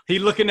 He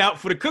looking out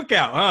for the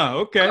cookout, huh?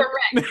 Okay.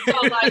 Correct. So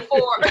like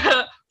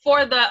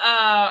for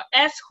the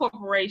S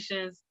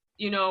corporations,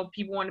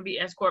 people want to be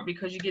S corp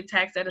because you get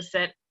taxed at a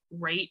set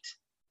rate.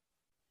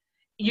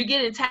 You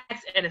get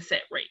taxed at a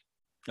set rate.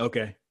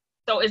 Okay.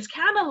 So it's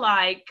kind of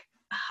like,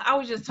 I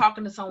was just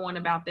talking to someone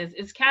about this.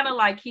 It's kind of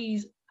like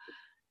he's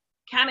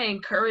kind of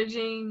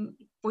encouraging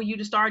for you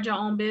to start your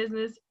own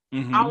business. I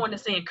don't want to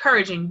say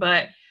encouraging,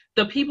 but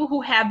the people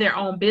who have their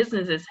own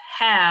businesses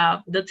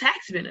have the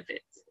tax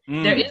benefits.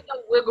 There is no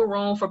wiggle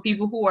room for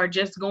people who are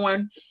just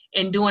going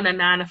and doing a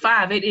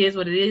 9-to-5. It is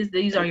what it is.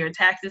 These are your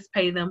taxes.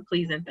 Pay them,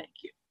 please, and thank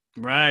you.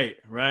 Right.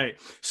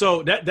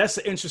 So that's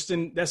an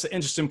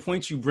interesting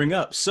point you bring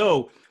up.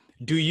 So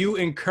do you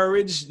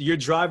encourage your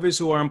drivers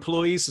who are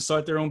employees to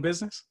start their own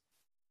business?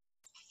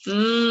 Talk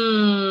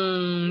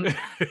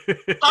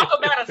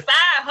about a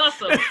side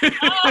hustle.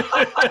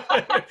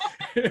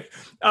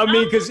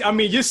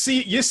 You're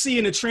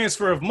seeing a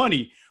transfer of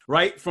money,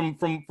 right? From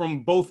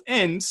both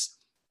ends,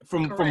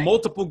 from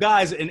multiple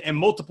guys and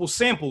multiple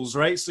samples,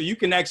 right? So you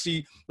can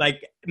actually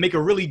like make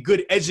a really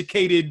good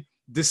educated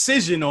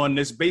decision on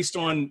this based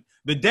on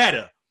the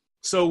data.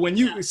 So when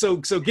you so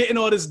getting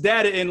all this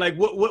data in, like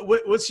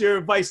what's your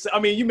advice?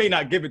 You may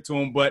not give it to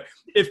them, but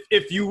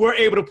if you were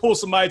able to pull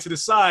somebody to the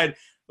side,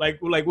 like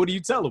what do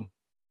you tell them?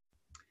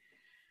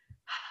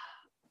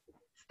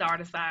 Start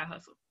a side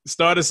hustle.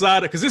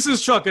 Because this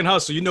is Truck and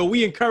Hustle.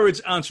 We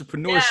encourage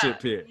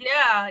entrepreneurship here.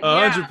 Yeah.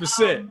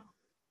 100%.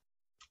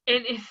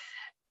 It's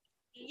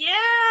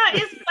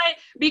like,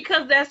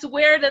 because that's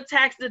where the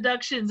tax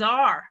deductions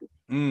are.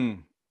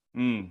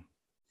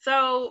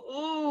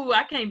 So,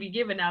 I can't be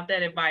giving out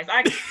that advice.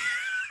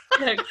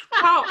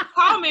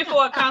 Call me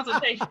for a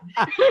consultation.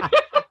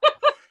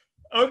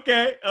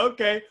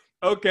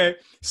 Okay.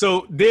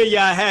 So there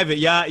y'all have it.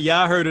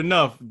 Y'all heard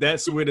enough.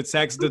 That's where the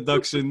tax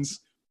deductions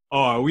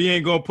or we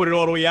ain't gonna put it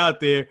all the way out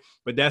there,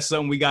 but that's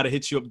something we got to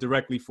hit you up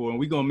directly for, and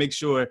we're gonna make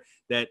sure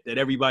that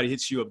everybody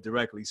hits you up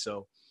directly.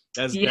 So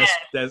that's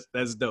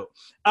dope.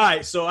 All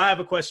right, so I have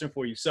a question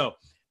for you. So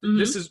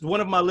this is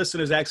one of my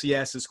listeners actually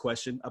asked this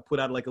question. I put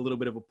out like a little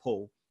bit of a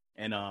poll,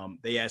 and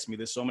they asked me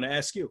this, so I'm gonna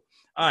ask you.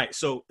 All right,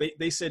 so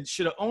they said,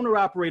 should an owner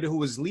operator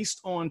who is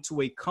leased on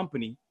to a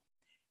company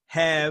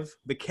have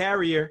the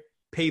carrier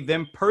pay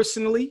them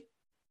personally,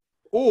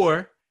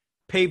 or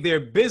pay their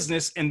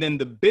business and then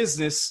the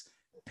business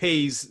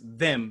pays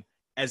them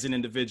as an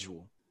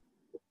individual?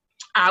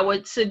 I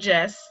would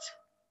suggest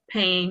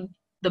paying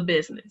the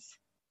business,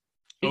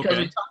 because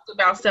we talked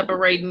about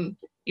separating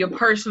your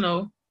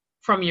personal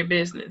from your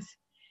business.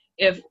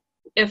 If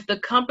the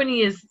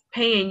company is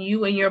paying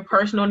you in your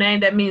personal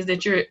name, that means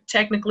that you're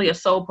technically a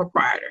sole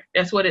proprietor.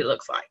 That's what it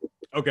looks like.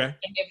 Okay.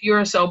 And if you're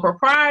a sole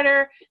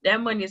proprietor,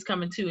 that money is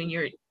coming to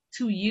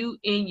you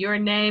in your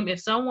name. If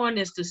someone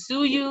is to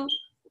sue you,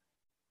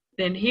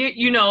 then here,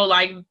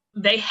 like,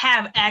 they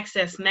have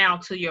access now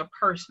to your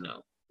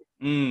personal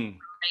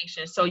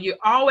information. So you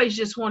always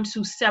just want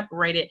to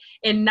separate it,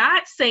 and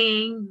not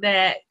saying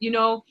that,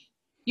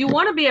 you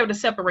want to be able to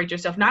separate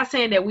yourself. Not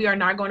saying that we are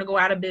not going to go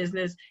out of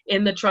business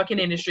in the trucking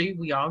industry.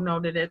 We all know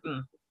that it.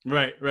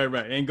 Right.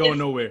 Ain't going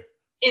nowhere.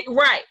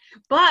 Right.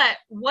 But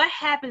what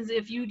happens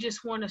if you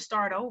just want to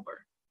start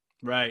over?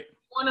 Right.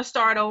 Want to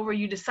start over,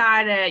 you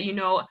decide that,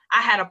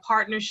 I had a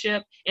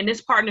partnership and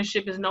this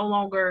partnership is no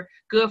longer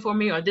good for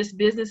me, or this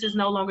business is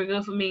no longer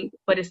good for me,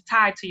 but it's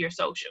tied to your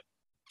social.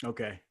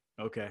 Okay.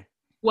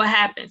 What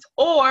happens?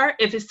 Or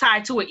if it's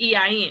tied to an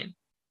EIN,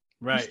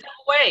 right? You step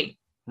away.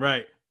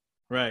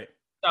 Right.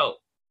 So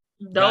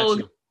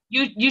those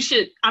you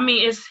should. I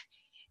mean,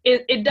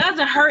 it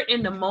doesn't hurt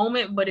in the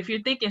moment, but if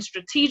you're thinking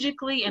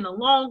strategically in the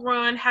long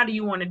run, how do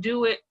you want to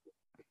do it?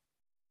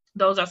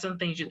 Those are some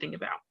things you think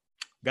about.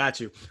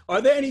 Got you.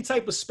 Are there any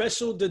type of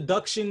special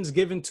deductions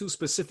given to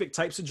specific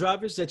types of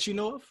drivers that you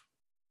know of?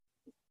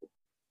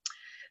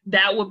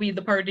 That would be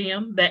the per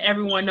diem that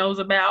everyone knows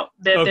about.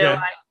 That they're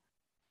like,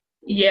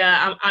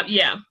 yeah.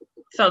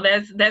 So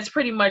that's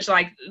pretty much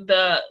like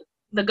the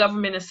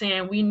government is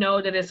saying, we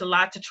know that it's a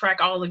lot to track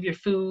all of your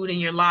food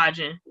and your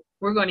lodging.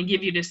 We're going to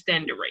give you the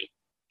standard rate.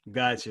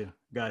 Got you.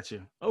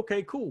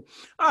 Okay, cool.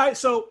 All right,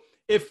 so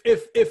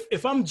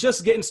if I'm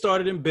just getting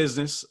started in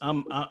business,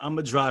 I'm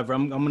a driver.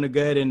 I'm gonna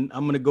go ahead and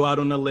I'm gonna go out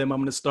on a limb.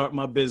 I'm gonna start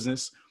my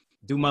business,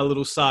 do my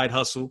little side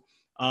hustle,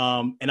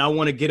 and I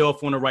want to get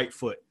off on the right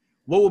foot.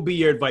 What would be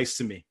your advice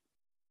to me?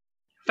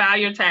 File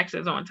your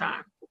taxes on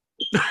time.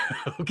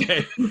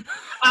 Okay.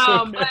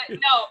 But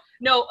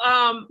no.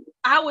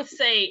 I would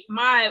say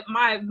my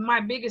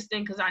biggest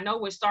thing, because I know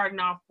we're starting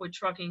off with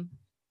trucking,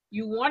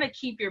 you want to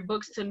keep your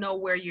books to know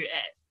where you're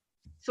at.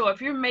 So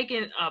if you're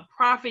making a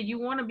profit, you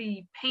want to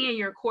be paying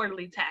your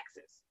quarterly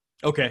taxes.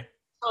 Okay.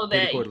 So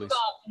that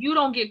you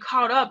don't get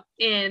caught up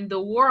in the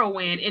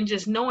whirlwind and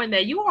just knowing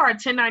that you are a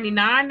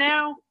 1099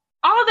 now.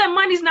 All that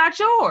money's not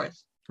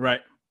yours. Right.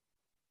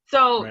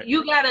 So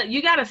you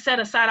gotta set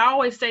aside. I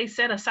always say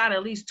set aside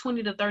at least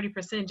 20 to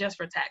 30% just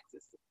for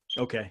taxes.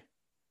 Okay.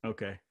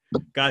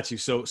 Got you.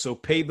 So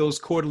pay those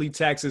quarterly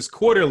taxes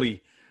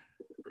quarterly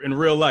in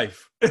real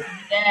life.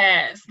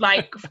 Yes,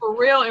 like for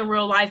real in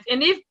real life.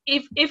 And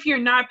if you're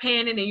not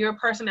paying it and you're a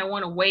person that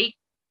want to wait,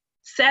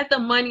 set the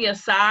money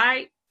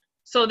aside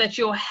so that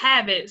you'll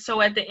have it.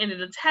 So at the end of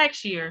the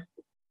tax year,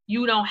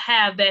 you don't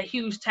have that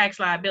huge tax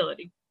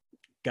liability.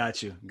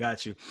 Got you.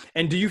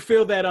 And do you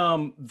feel that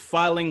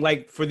filing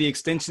like for the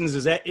extensions,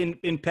 does that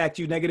impact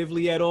you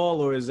negatively at all?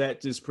 Or is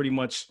that just pretty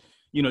much,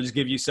 just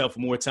give yourself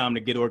more time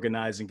to get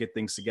organized and get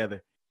things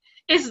together?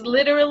 It's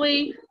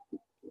literally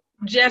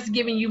just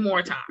giving you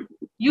more time.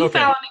 You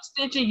file an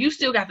extension, you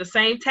still got the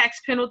same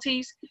tax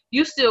penalties.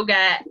 You still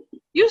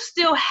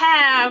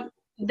have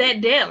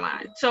that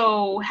deadline.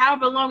 So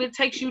however long it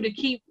takes you to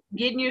keep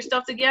getting your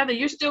stuff together,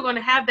 you're still going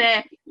to have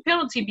that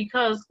penalty,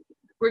 because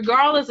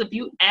regardless if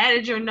you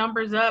added your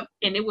numbers up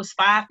and it was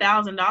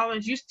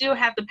 $5,000, you still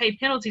have to pay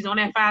penalties on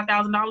that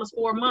 $5,000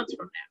 4 months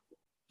from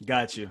now.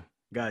 Got you.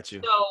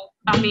 So,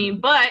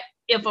 but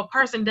if a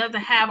person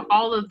doesn't have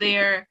all of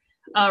their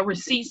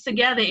receipts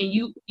together, and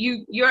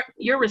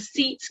your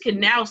receipts can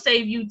now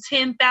save you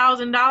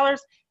 $10,000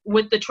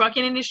 with the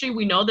trucking industry,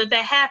 we know that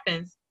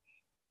happens.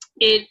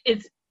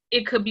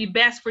 It could be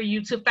best for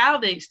you to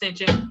file the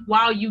extension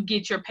while you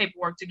get your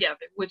paperwork together,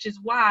 which is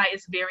why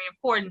it's very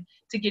important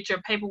to get your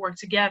paperwork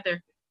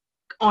together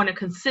on a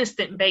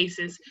consistent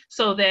basis,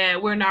 so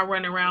that we're not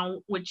running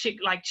around with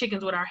like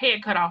chickens with our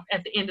head cut off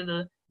at the end of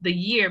the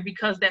year,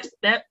 because that's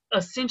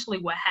essentially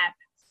what happens.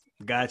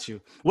 Got you.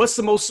 What's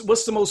the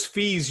most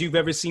fees you've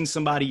ever seen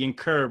somebody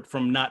incur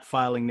from not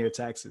filing their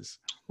taxes?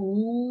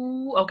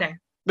 Ooh, okay.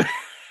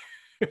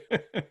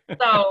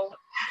 So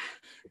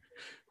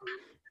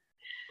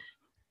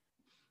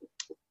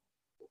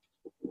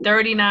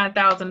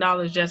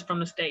 $39,000 just from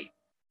the state.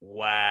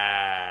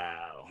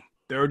 Wow.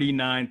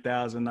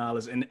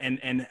 $39,000.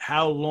 And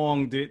how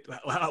long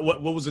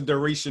what was the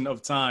duration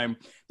of time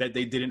that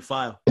they didn't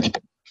file?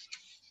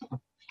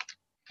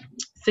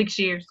 6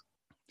 years.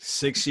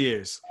 6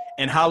 years.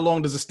 And how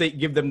long does the state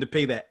give them to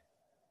pay that?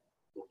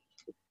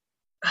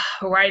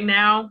 Right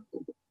now,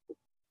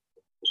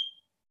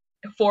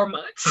 4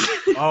 months.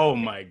 Oh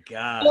my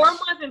gosh. 4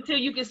 months until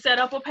you can set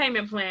up a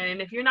payment plan.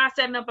 And if you're not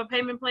setting up a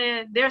payment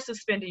plan, they're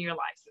suspending your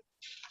license.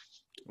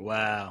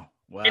 Wow.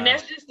 And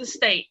that's just the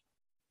state.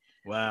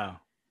 Wow.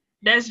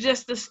 That's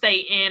just the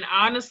state. And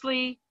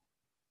honestly,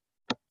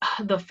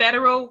 the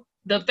federal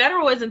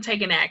isn't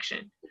taking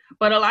action.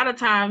 But a lot of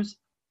times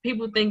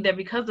people think that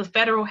because the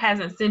federal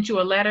hasn't sent you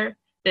a letter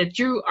that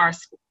you are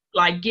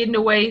like getting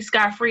away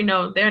scot-free.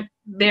 No,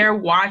 they're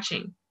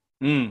watching.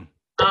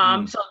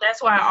 So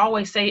that's why I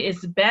always say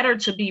it's better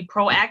to be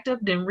proactive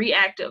than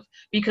reactive,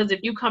 because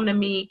if you come to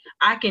me,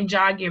 I can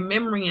jog your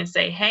memory and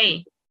say,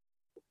 hey,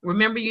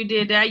 remember you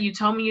did that? You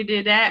told me you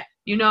did that.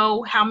 You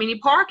know, how many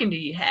parking do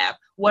you have?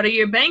 What are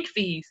your bank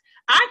fees?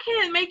 I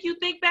can't make you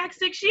think back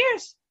 6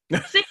 years.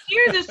 6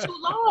 years is too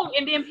long.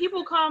 And then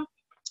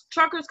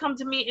truckers come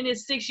to me and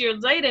it's 6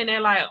 years later and they're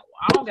like,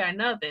 I don't got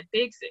nothing.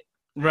 Fix it.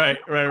 Right.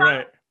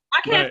 I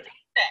can't fix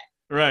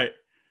that. Right.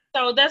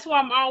 So that's why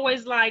I'm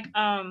always like,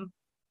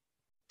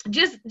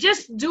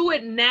 just do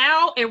it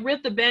now and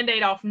rip the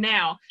Band-Aid off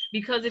now.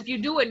 Because if you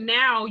do it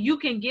now, you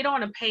can get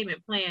on a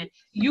payment plan.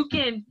 You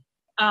can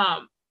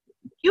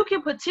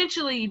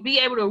potentially be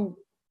able to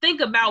think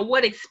about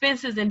what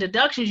expenses and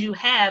deductions you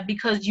have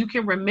because you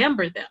can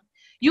remember them.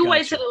 You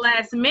wait till the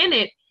last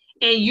minute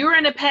and you're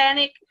in a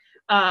panic.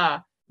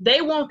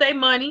 They want their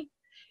money.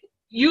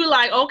 You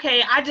like,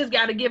 okay, I just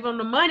got to give them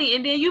the money.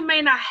 And then you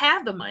may not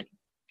have the money.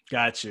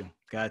 Got you.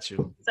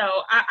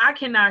 So I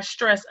cannot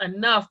stress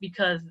enough,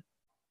 because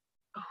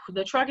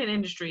the trucking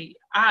industry,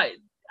 I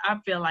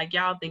feel like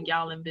y'all think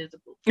y'all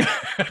invisible. And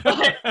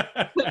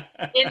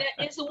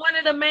it's one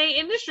of the main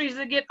industries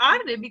that get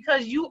audited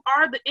because you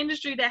are the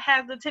industry that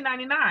has the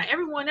 1099.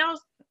 Everyone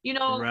else, you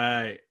know,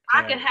 I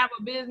can have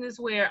a business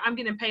where I'm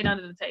getting paid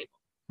under the table.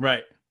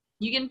 Right.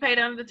 You getting paid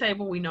under the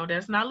table. We know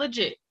that's not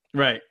legit.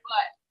 Right.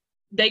 But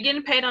they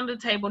getting paid under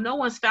the table. No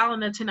one's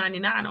filing a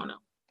 1099 on them.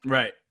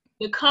 Right.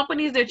 The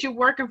companies that you're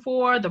working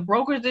for, the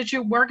brokers that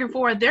you're working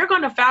for, they're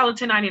going to file a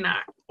 1099.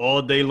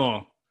 All day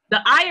long.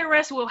 The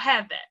IRS will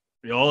have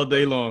that. All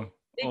day long.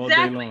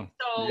 Exactly.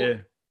 All day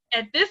long. So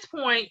at this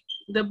point,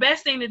 the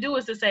best thing to do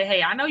is to say,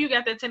 hey, I know you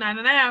got that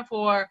 1099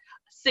 for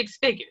 6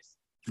 figures.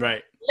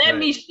 Right. Let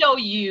me show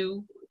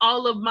you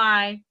all of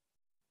my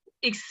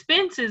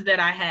expenses that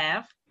I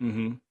have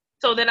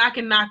so that I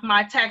can knock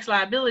my tax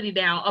liability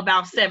down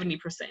about 70%.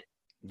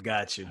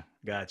 Got you.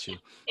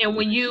 And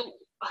when you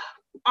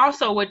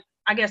also, what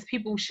I guess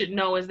people should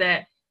know is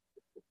that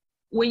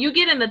when you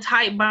get in a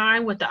tight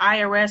bind with the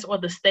IRS or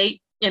the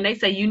state and they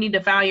say you need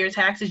to file your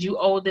taxes, you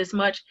owe this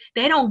much,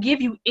 they don't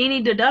give you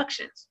any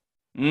deductions.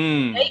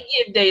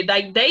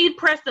 They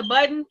press the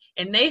button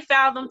and they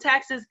file them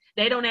taxes.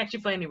 They don't ask you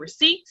for any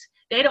receipts.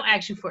 They don't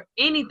ask you for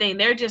anything.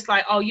 They're just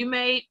like, oh, you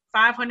made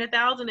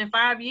 $500,000 in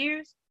 5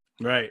 years?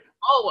 Right.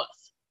 Owe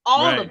us.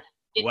 All of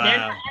it. Wow. They're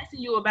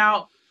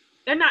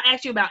not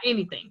asking you about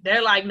anything.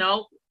 They're like,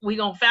 no, we're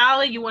going to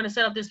file it. You want to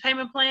set up this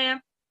payment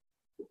plan?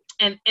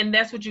 And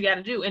that's what you got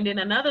to do. And then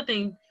another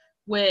thing,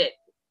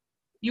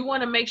 you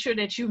want to make sure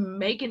that you're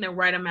making the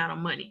right amount of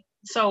money.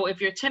 So if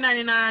your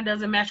 1099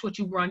 doesn't match what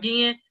you brung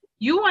in,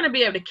 you want to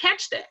be able to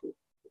catch that.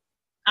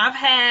 I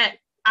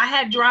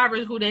had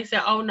drivers who they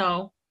said, oh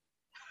no,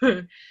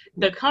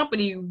 the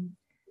company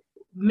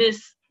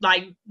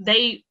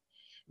they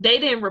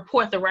didn't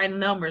report the right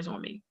numbers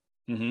on me.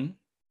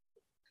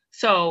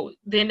 So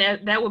then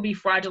that would be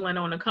fraudulent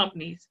on the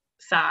company's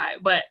side.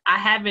 But I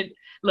haven't,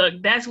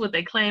 that's what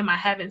they claim. I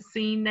haven't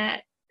seen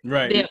that.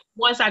 Right. Then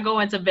once I go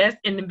into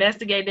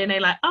investigate, then they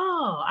like,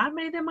 oh, I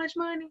made that much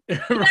money. You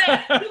made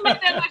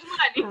that much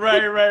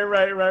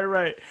money.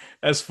 Right.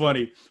 That's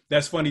funny.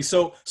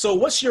 So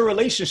what's your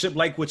relationship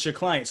like with your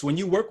clients? When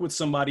you work with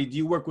somebody, do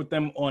you work with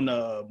them on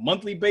a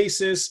monthly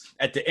basis?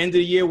 At the end of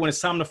the year, when it's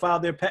time to file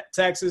their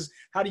taxes,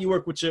 how do you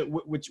work with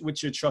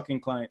your trucking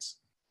clients?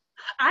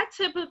 I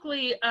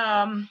typically,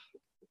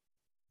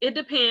 it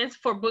depends.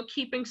 For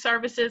bookkeeping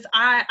services,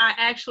 I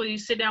actually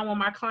sit down with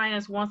my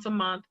clients once a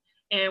month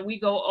and we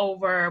go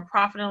over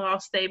profit and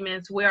loss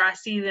statements, where I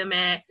see them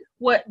at,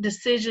 what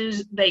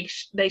decisions they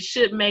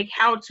should make,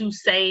 how to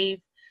save.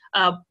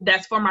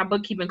 That's for my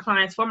bookkeeping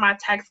clients. For my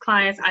tax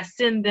clients, I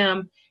send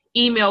them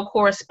email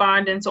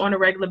correspondence on a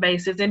regular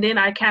basis, and then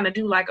I kind of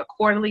do like a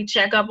quarterly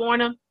checkup on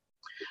them.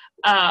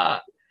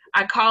 I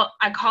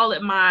call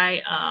it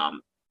my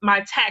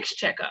my tax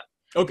checkup.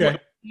 Okay. Do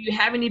you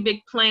have any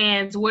big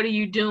plans? What are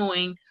you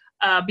doing?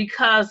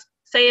 Because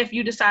say if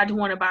you decide to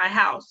want to buy a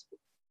house,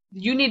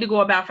 you need to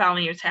go about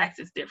filing your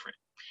taxes different.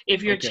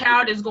 If your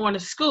child is going to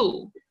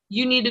school,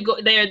 you need to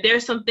go there.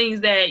 There's some things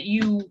that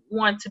you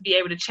want to be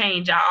able to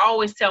change. I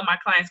always tell my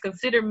clients,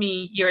 consider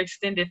me your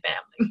extended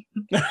family.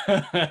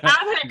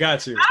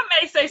 Got you. I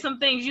may say some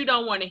things you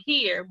don't want to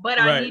hear,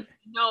 but I need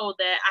to know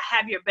that I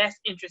have your best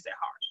interest at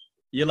heart.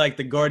 You're like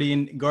the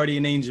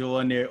guardian angel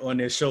on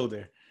their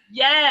shoulder.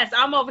 Yes,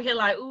 I'm over here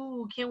like,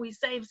 ooh, can we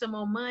save some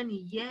more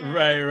money? Yeah.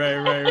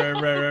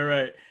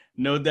 Right.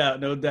 No doubt,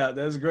 no doubt.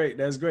 That's great.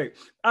 That's great.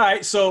 All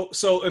right. So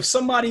if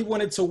somebody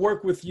wanted to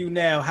work with you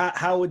now,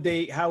 how would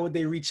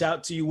they reach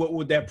out to you? What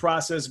would that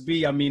process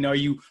be? I mean, are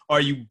you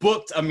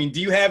booked? I mean, do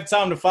you have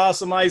time to file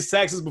somebody's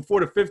taxes before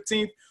the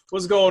 15th?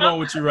 What's going on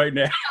with you right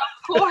now? Of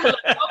course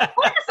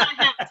I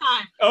have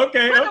time.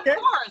 Okay. But Okay. Of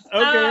course.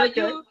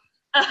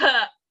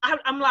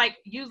 I'm like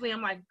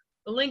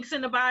links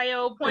in the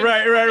bio.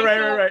 Right.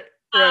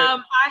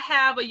 I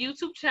have a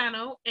YouTube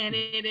channel, and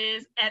it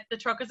is at The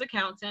Truckers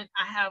Accountant.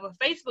 I have a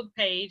Facebook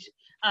page,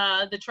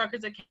 The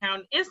Truckers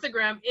Accountant.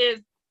 Instagram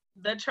is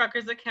The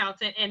Truckers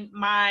Accountant, and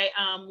my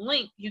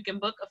link, you can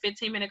book a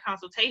 15-minute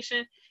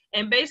consultation.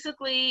 And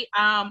basically,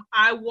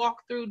 I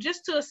walk through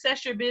just to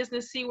assess your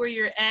business, see where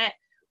you're at,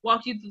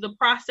 walk you through the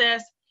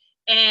process,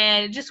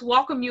 and just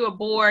welcome you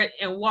aboard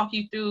and walk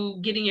you through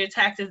getting your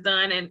taxes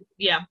done. And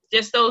yeah,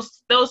 just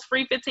those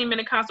free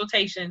 15-minute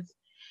consultations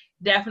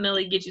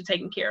definitely get you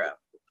taken care of.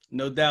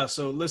 No doubt.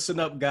 So listen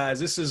up, guys.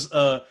 This is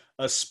a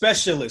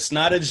specialist,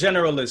 not a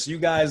generalist. You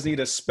guys need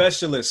a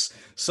specialist,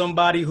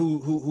 somebody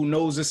who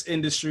knows this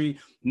industry,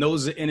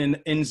 knows the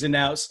ins and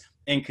outs,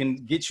 and can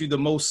get you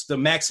the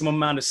maximum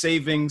amount of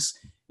savings,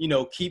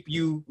 keep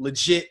you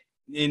legit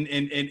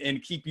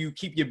and keep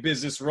your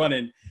business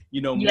running,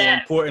 more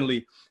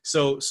importantly.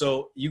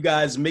 So you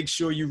guys make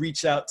sure you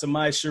reach out to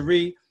my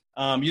Cherie.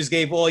 You just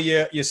gave all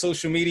your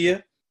social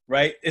media,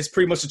 right? It's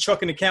pretty much a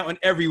trucking accountant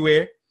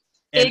everywhere.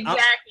 And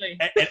exactly.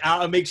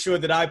 I'll make sure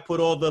that I put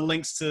all the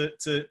links to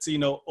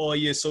all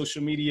your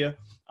social media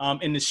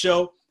in the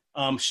show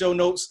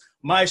notes.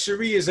 My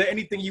Cherie, is there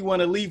anything you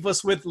want to leave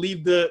us with?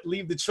 Leave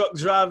the truck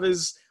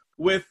drivers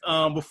with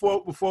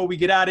before we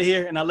get out of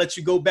here, and I'll let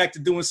you go back to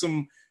doing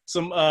some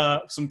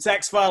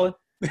tax filing.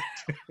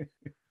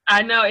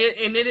 I know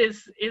it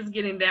is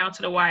getting down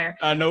to the wire.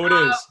 I know it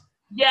is.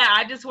 Yeah,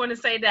 I just want to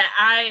say that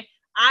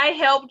I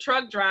help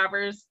truck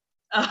drivers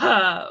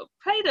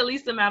pay the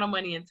least amount of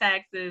money in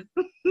taxes,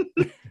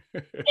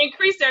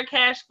 increase their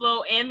cash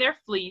flow and their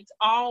fleets,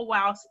 all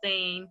while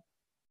staying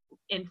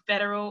in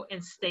federal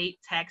and state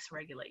tax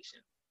regulation.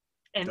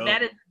 And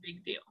that is a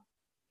big deal.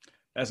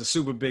 That's a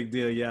super big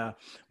deal, yeah.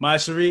 My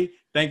Cherie,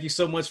 thank you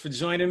so much for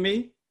joining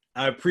me.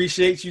 I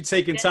appreciate you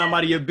taking time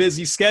out of your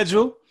busy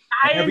schedule.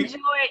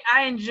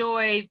 I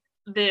enjoyed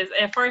this.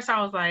 At first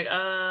I was like,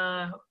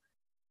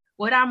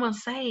 what I'm gonna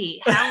say?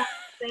 How I'm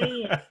gonna say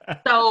it?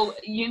 So,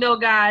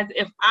 guys,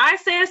 if I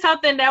said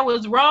something that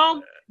was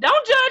wrong,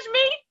 don't judge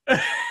me.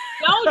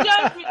 Don't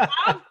judge me.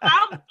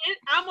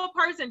 I'm a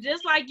person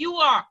just like you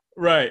are.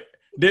 Right.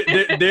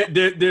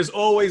 There's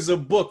always a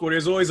book, or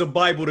there's always a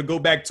Bible to go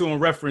back to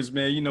and reference,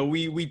 man.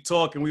 We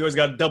talk and we always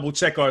got to double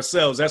check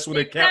ourselves. That's what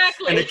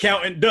an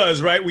accountant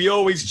does, right? We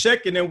always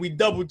check and then we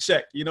double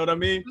check. You know what I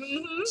mean?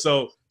 Mm-hmm.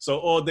 So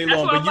all day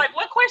long. That's why I'm like,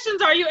 what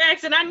questions are you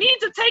asking? I need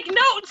to take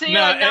notes.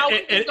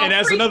 And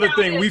that's another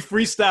thing. We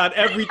freestyled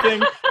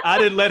everything. I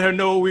didn't let her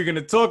know what we were going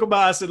to talk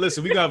about. I said,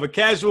 listen, we're going to have a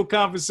casual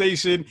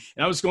conversation,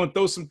 and I'm just going to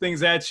throw some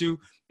things at you.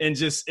 And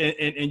just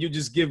and you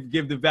just give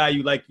the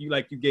value like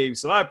you gave.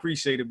 So I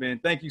appreciate it, man.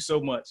 Thank you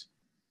so much.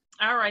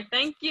 All right,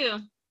 thank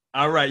you.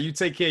 All right, you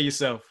take care of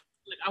yourself.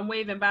 Look, I'm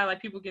waving by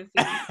like people can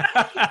see me.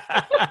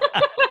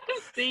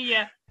 See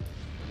ya.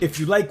 If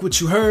you like what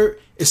you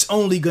heard, it's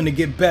only gonna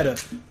get better.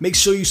 Make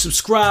sure you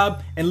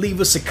subscribe and leave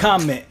us a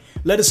comment.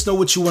 Let us know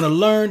what you want to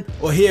learn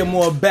or hear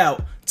more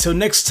about. Till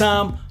next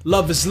time,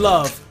 love is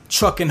love.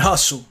 Truck and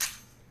hustle.